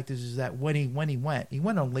was the fact is that when he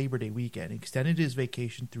went on Labor Day weekend. He extended his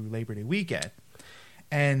vacation through Labor Day weekend.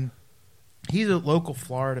 And he's a local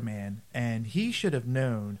Florida man, and he should have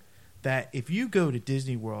known that if you go to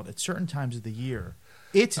Disney World at certain times of the year,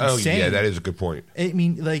 it's insane. Oh yeah, that is a good point. I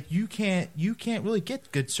mean, like you can't really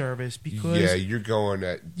get good service because you're going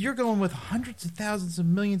with hundreds of thousands of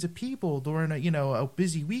millions of people during a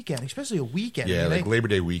busy weekend, especially a weekend. Yeah, I mean, like Labor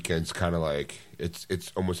Day weekend's kind of like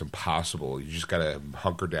it's almost impossible. You just gotta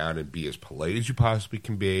hunker down and be as polite as you possibly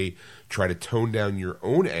can be. Try to tone down your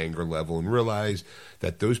own anger level and realize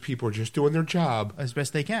that those people are just doing their job as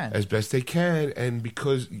best they can. And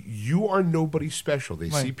because you are nobody special, they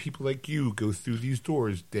Right. see people like you go through these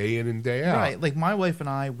doors day in and day out. Right, like my wife and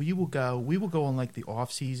I, we will go on like the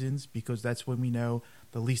off seasons because that's when we know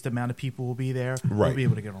the least amount of people will be there. Right. We'll be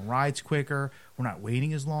able to get on rides quicker. We're not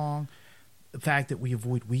waiting as long. The fact that we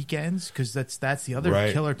avoid weekends because that's the other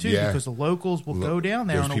Right, killer too. yeah. Because the locals will go down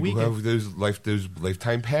there Those on a people weekend. have those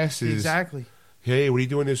lifetime passes. Exactly. Hey, what are you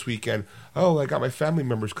doing this weekend? Oh, I got my family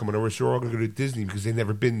members coming over, so we're all going to go to Disney because they've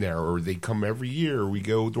never been there, or they come every year, or we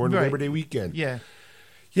go during the Right. Labor Day weekend. Yeah.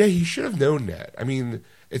 Yeah, he should have known that. I mean,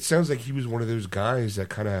 it sounds like he was one of those guys that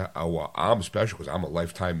kind of, oh, well, I'm special because I'm a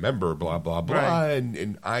lifetime member, blah, blah, blah, Right.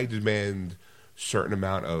 and I demand certain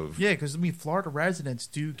amount of... Yeah, because Florida residents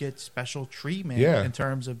do get special treatment Yeah. in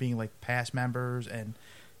terms of being like past members and,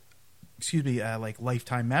 like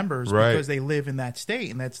lifetime members Right. because they live in that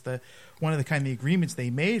state, and that's one of the kind of agreements they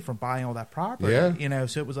made from buying all that property. Yeah.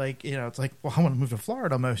 So it was like it's like, well, I want to move to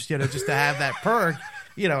Florida almost, just to have that perk.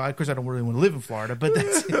 Of course I don't really want to live in Florida, but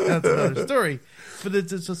that's another story. But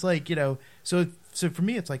it's just like so for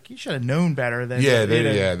me it's like you should have known better than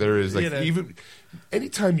there is like you know. even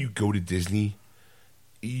anytime you go to Disney,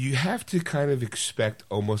 you have to kind of expect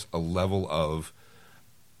almost a level of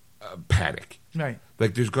panic. Right.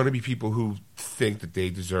 Like there's going to be people who think that they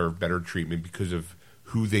deserve better treatment because of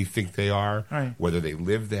who they think they are, Right. whether they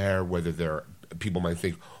live there, whether people might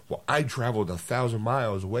think, well, I traveled 1,000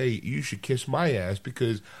 miles away. You should kiss my ass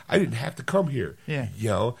because I didn't have to come here. Yeah.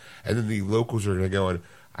 And then the locals are going to go,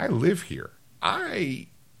 I live here. I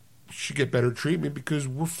should get better treatment because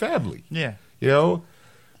we're family. Yeah. Yeah.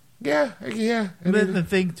 And then the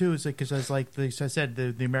thing too is like because as I said,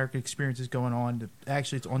 the American Experience is going on.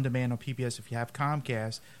 Actually, it's on demand on PBS if you have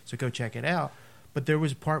Comcast, so go check it out. But there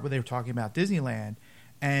was a part where they were talking about Disneyland,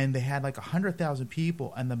 and they had like 100,000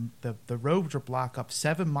 people, and the roads were blocked up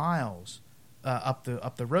 7 miles up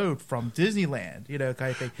the road from Disneyland.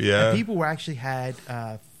 Kind of thing. Yeah. And people actually had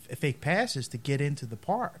fake passes to get into the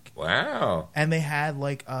park. Wow. And they had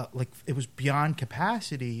like it was beyond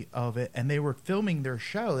capacity of it, and they were filming their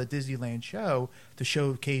show, the Disneyland show, to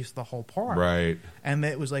showcase the whole park. Right. And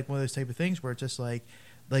it was like one of those type of things where it's just like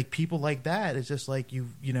people like that. It's just like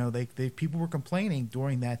people were complaining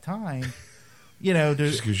during that time.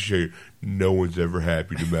 Just to show you, no one's ever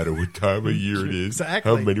happy, no matter what time of year it is,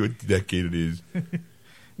 Exactly. what decade it is.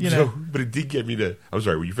 But it did get me to. I'm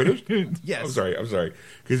sorry. Were you finished? Yes. I'm sorry.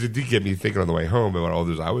 Because it did get me thinking on the way home about all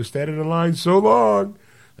those. I was standing in line so long.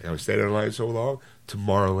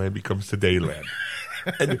 Tomorrowland becomes Todayland.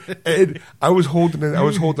 and I was holding on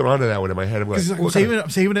to that one in my head. I'm like, I'm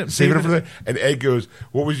saving it for that. And Ed goes,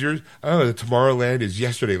 "What was yours?" Oh, the Tomorrowland is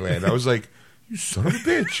Yesterdayland. I was like, "You son of a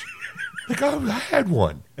bitch!" Like I had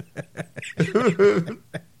one.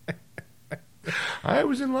 I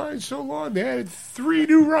was in line so long they added 3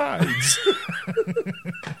 new rides.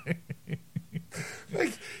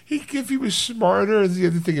 Like if he was smarter, the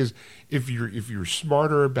other thing is if you're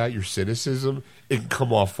smarter about your cynicism, it can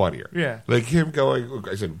come off funnier. Yeah. Like him going. Look,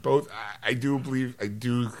 I said both. I do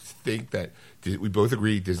think that we both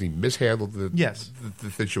agree Disney mishandled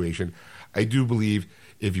the situation. I do believe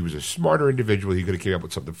if he was a smarter individual, he could have came up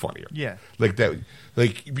with something funnier. Yeah. Like that.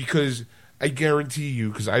 Like because. I guarantee you,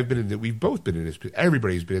 because we've both been in this.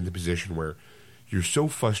 Everybody's been in the position where you're so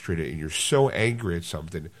frustrated and you're so angry at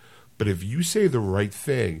something, but if you say the right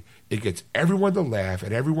thing, it gets everyone to laugh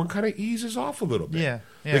and everyone kind of eases off a little bit. Yeah.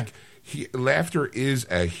 Like laughter is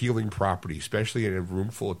a healing property, especially in a room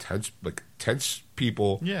full of tense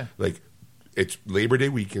people. Yeah. Like it's Labor Day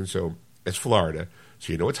weekend, so it's Florida,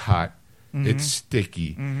 so it's hot, it's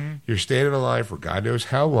sticky. You're standing in line for God knows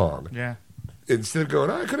how long. Yeah. Instead of going,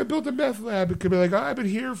 I could have built a meth lab, it could be like, I've been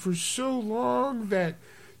here for so long that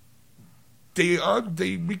they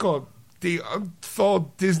unthawed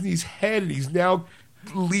Disney's head, and he's now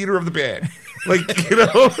leader of the band. Like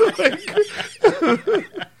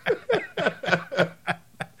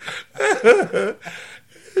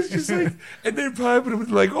I would have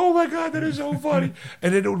been like, oh my God, that is so funny.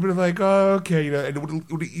 And then it would have been like, oh, okay, you know, and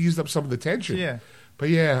it would have eased up some of the tension. Yeah. But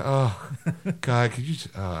yeah, oh, God, could you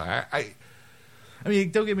just, I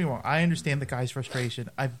mean, don't get me wrong. I understand the guy's frustration.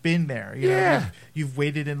 I've been there. You know, you've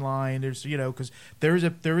waited in line. There's, you know, because there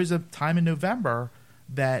is a time in November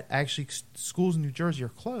that actually schools in New Jersey are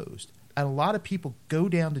closed, and a lot of people go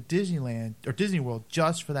down to Disneyland or Disney World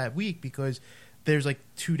just for that week because there's like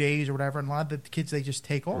 2 days or whatever, and a lot of the kids they just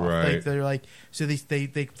take off. Right. Like, they're like, so they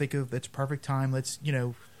think of it's perfect time. Let's, you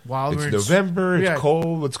know, while it's we're November, it's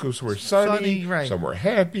cold. Let's go somewhere sunny, right. somewhere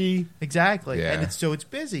happy. Exactly, Yeah. and it's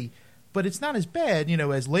busy. But it's not as bad, you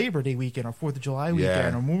know, as Labor Day weekend or 4th of July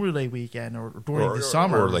weekend or Memorial Day weekend or during the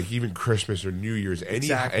summer. Or like even Christmas or New Year's.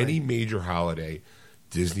 Any major holiday,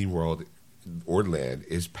 Disney World or land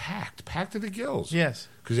is packed to the gills. Yes.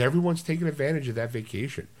 Because everyone's taking advantage of that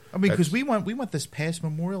vacation. I mean, because we went this past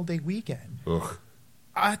Memorial Day weekend. Ugh.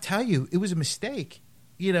 I tell you, it was a mistake.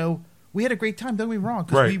 You know, we had a great time, don't get me wrong,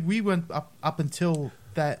 because Right. we went up until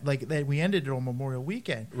that we ended it on Memorial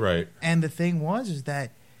Weekend. Right. And the thing is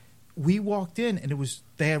that we walked in and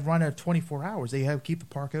they had run out 24 hours. They had to keep the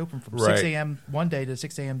park open from 6 a.m. one day to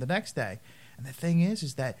 6 a.m. the next day. And the thing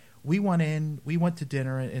is that we went to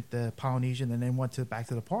dinner at the Polynesian and then went back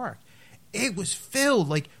to the park. It was filled.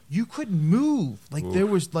 Like, you couldn't move. Like, there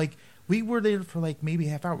was like, we were there for like maybe a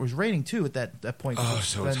half hour. It was raining too at that point. Oh,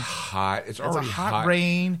 so it's hot. It's already a hot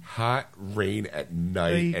rain. Hot rain at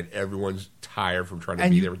night, and everyone's tired from trying to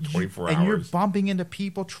And be you- there for 24 hours. And you're bumping into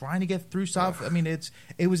people trying to get through stuff. I mean,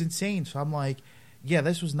 it was insane. So I'm like, yeah,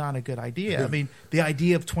 this was not a good idea. I mean, the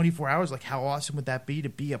idea of 24 hours, like how awesome would that be to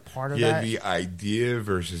be a part of that? the idea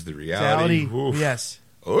versus the reality. Oof. Yes.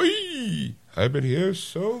 Oy, I've been here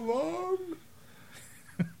so long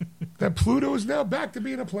that Pluto is now back to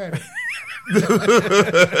being a planet.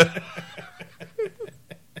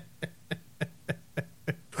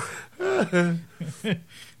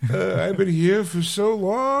 I've been here for so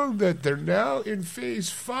long that they're now in phase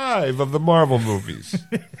 5 of the Marvel movies.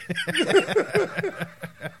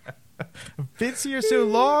 Vince here so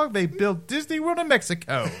long, they built Disney World in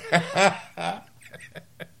Mexico.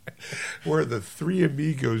 Where the Three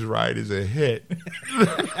Amigos ride is a hit.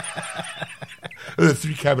 The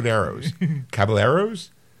Three Caballeros. Caballeros?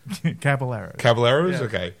 Caballeros. Caballeros? Yeah.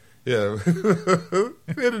 Okay. Yeah.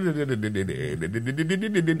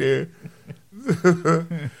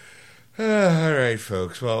 All right,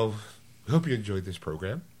 folks. Well, we hope you enjoyed this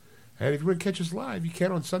program. And if you want to catch us live, you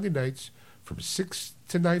can on Sunday nights from 6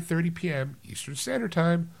 to 9:30 p.m. Eastern Standard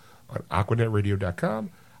Time on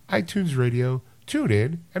AquanetRadio.com, iTunes Radio,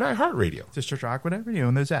 TuneIn, and iHeartRadio. Just search Aquanet Radio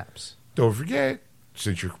in those apps. Don't forget,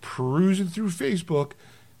 since you're perusing through Facebook,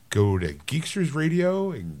 go to Geeksters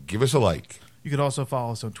Radio and give us a like. You could also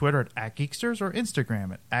follow us on Twitter at Geeksters or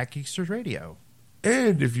Instagram at Geeksters Radio.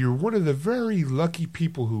 And if you're one of the very lucky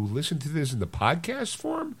people who listen to this in the podcast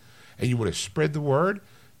form and you want to spread the word,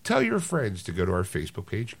 tell your friends to go to our Facebook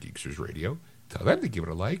page, Geeksters Radio. Tell them to give it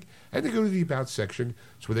a like and to go to the About section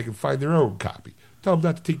so they can find their own copy. Tell them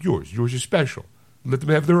not to take yours. Yours is special. Let them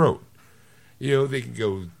have their own. You know, they can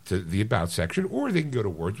go to the About section or they can go to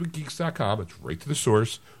wordswithgeeks.com. It's right to the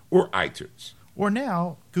source, or iTunes. Or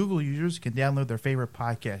now, Google users can download their favorite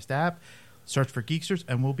podcast app, search for Geeksters,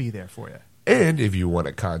 and we'll be there for you. And if you want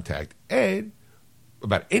to contact Ed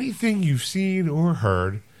about anything you've seen or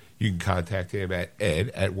heard, you can contact him at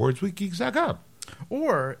ed@wordswithgeeks.com.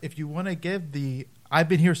 Or if you want to give the I've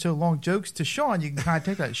been here so long jokes to Sean, you can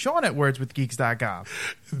contact Sean at wordswithgeeks.com.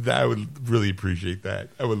 I would really appreciate that.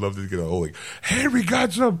 I would love to get a whole like, Henry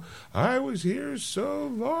got some. I was here so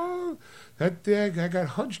long that I got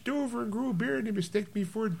hunched over and grew a beard and they mistook me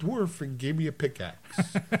for a dwarf and gave me a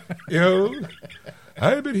pickaxe. You know,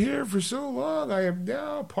 I've been here for so long. I am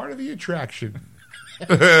now part of the attraction.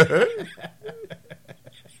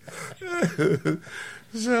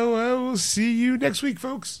 So I will see you next week,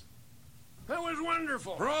 folks. That was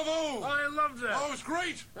wonderful. Bravo! I loved that. Oh, it was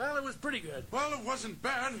great. Well, it was pretty good. Well, it wasn't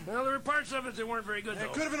bad. Well, there were parts of it that weren't very good, though.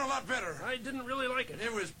 It could have been a lot better. I didn't really like it.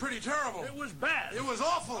 It was pretty terrible. It was bad. It was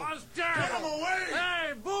awful. It was terrible. Get him away!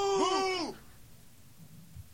 Hey, boo! Boo!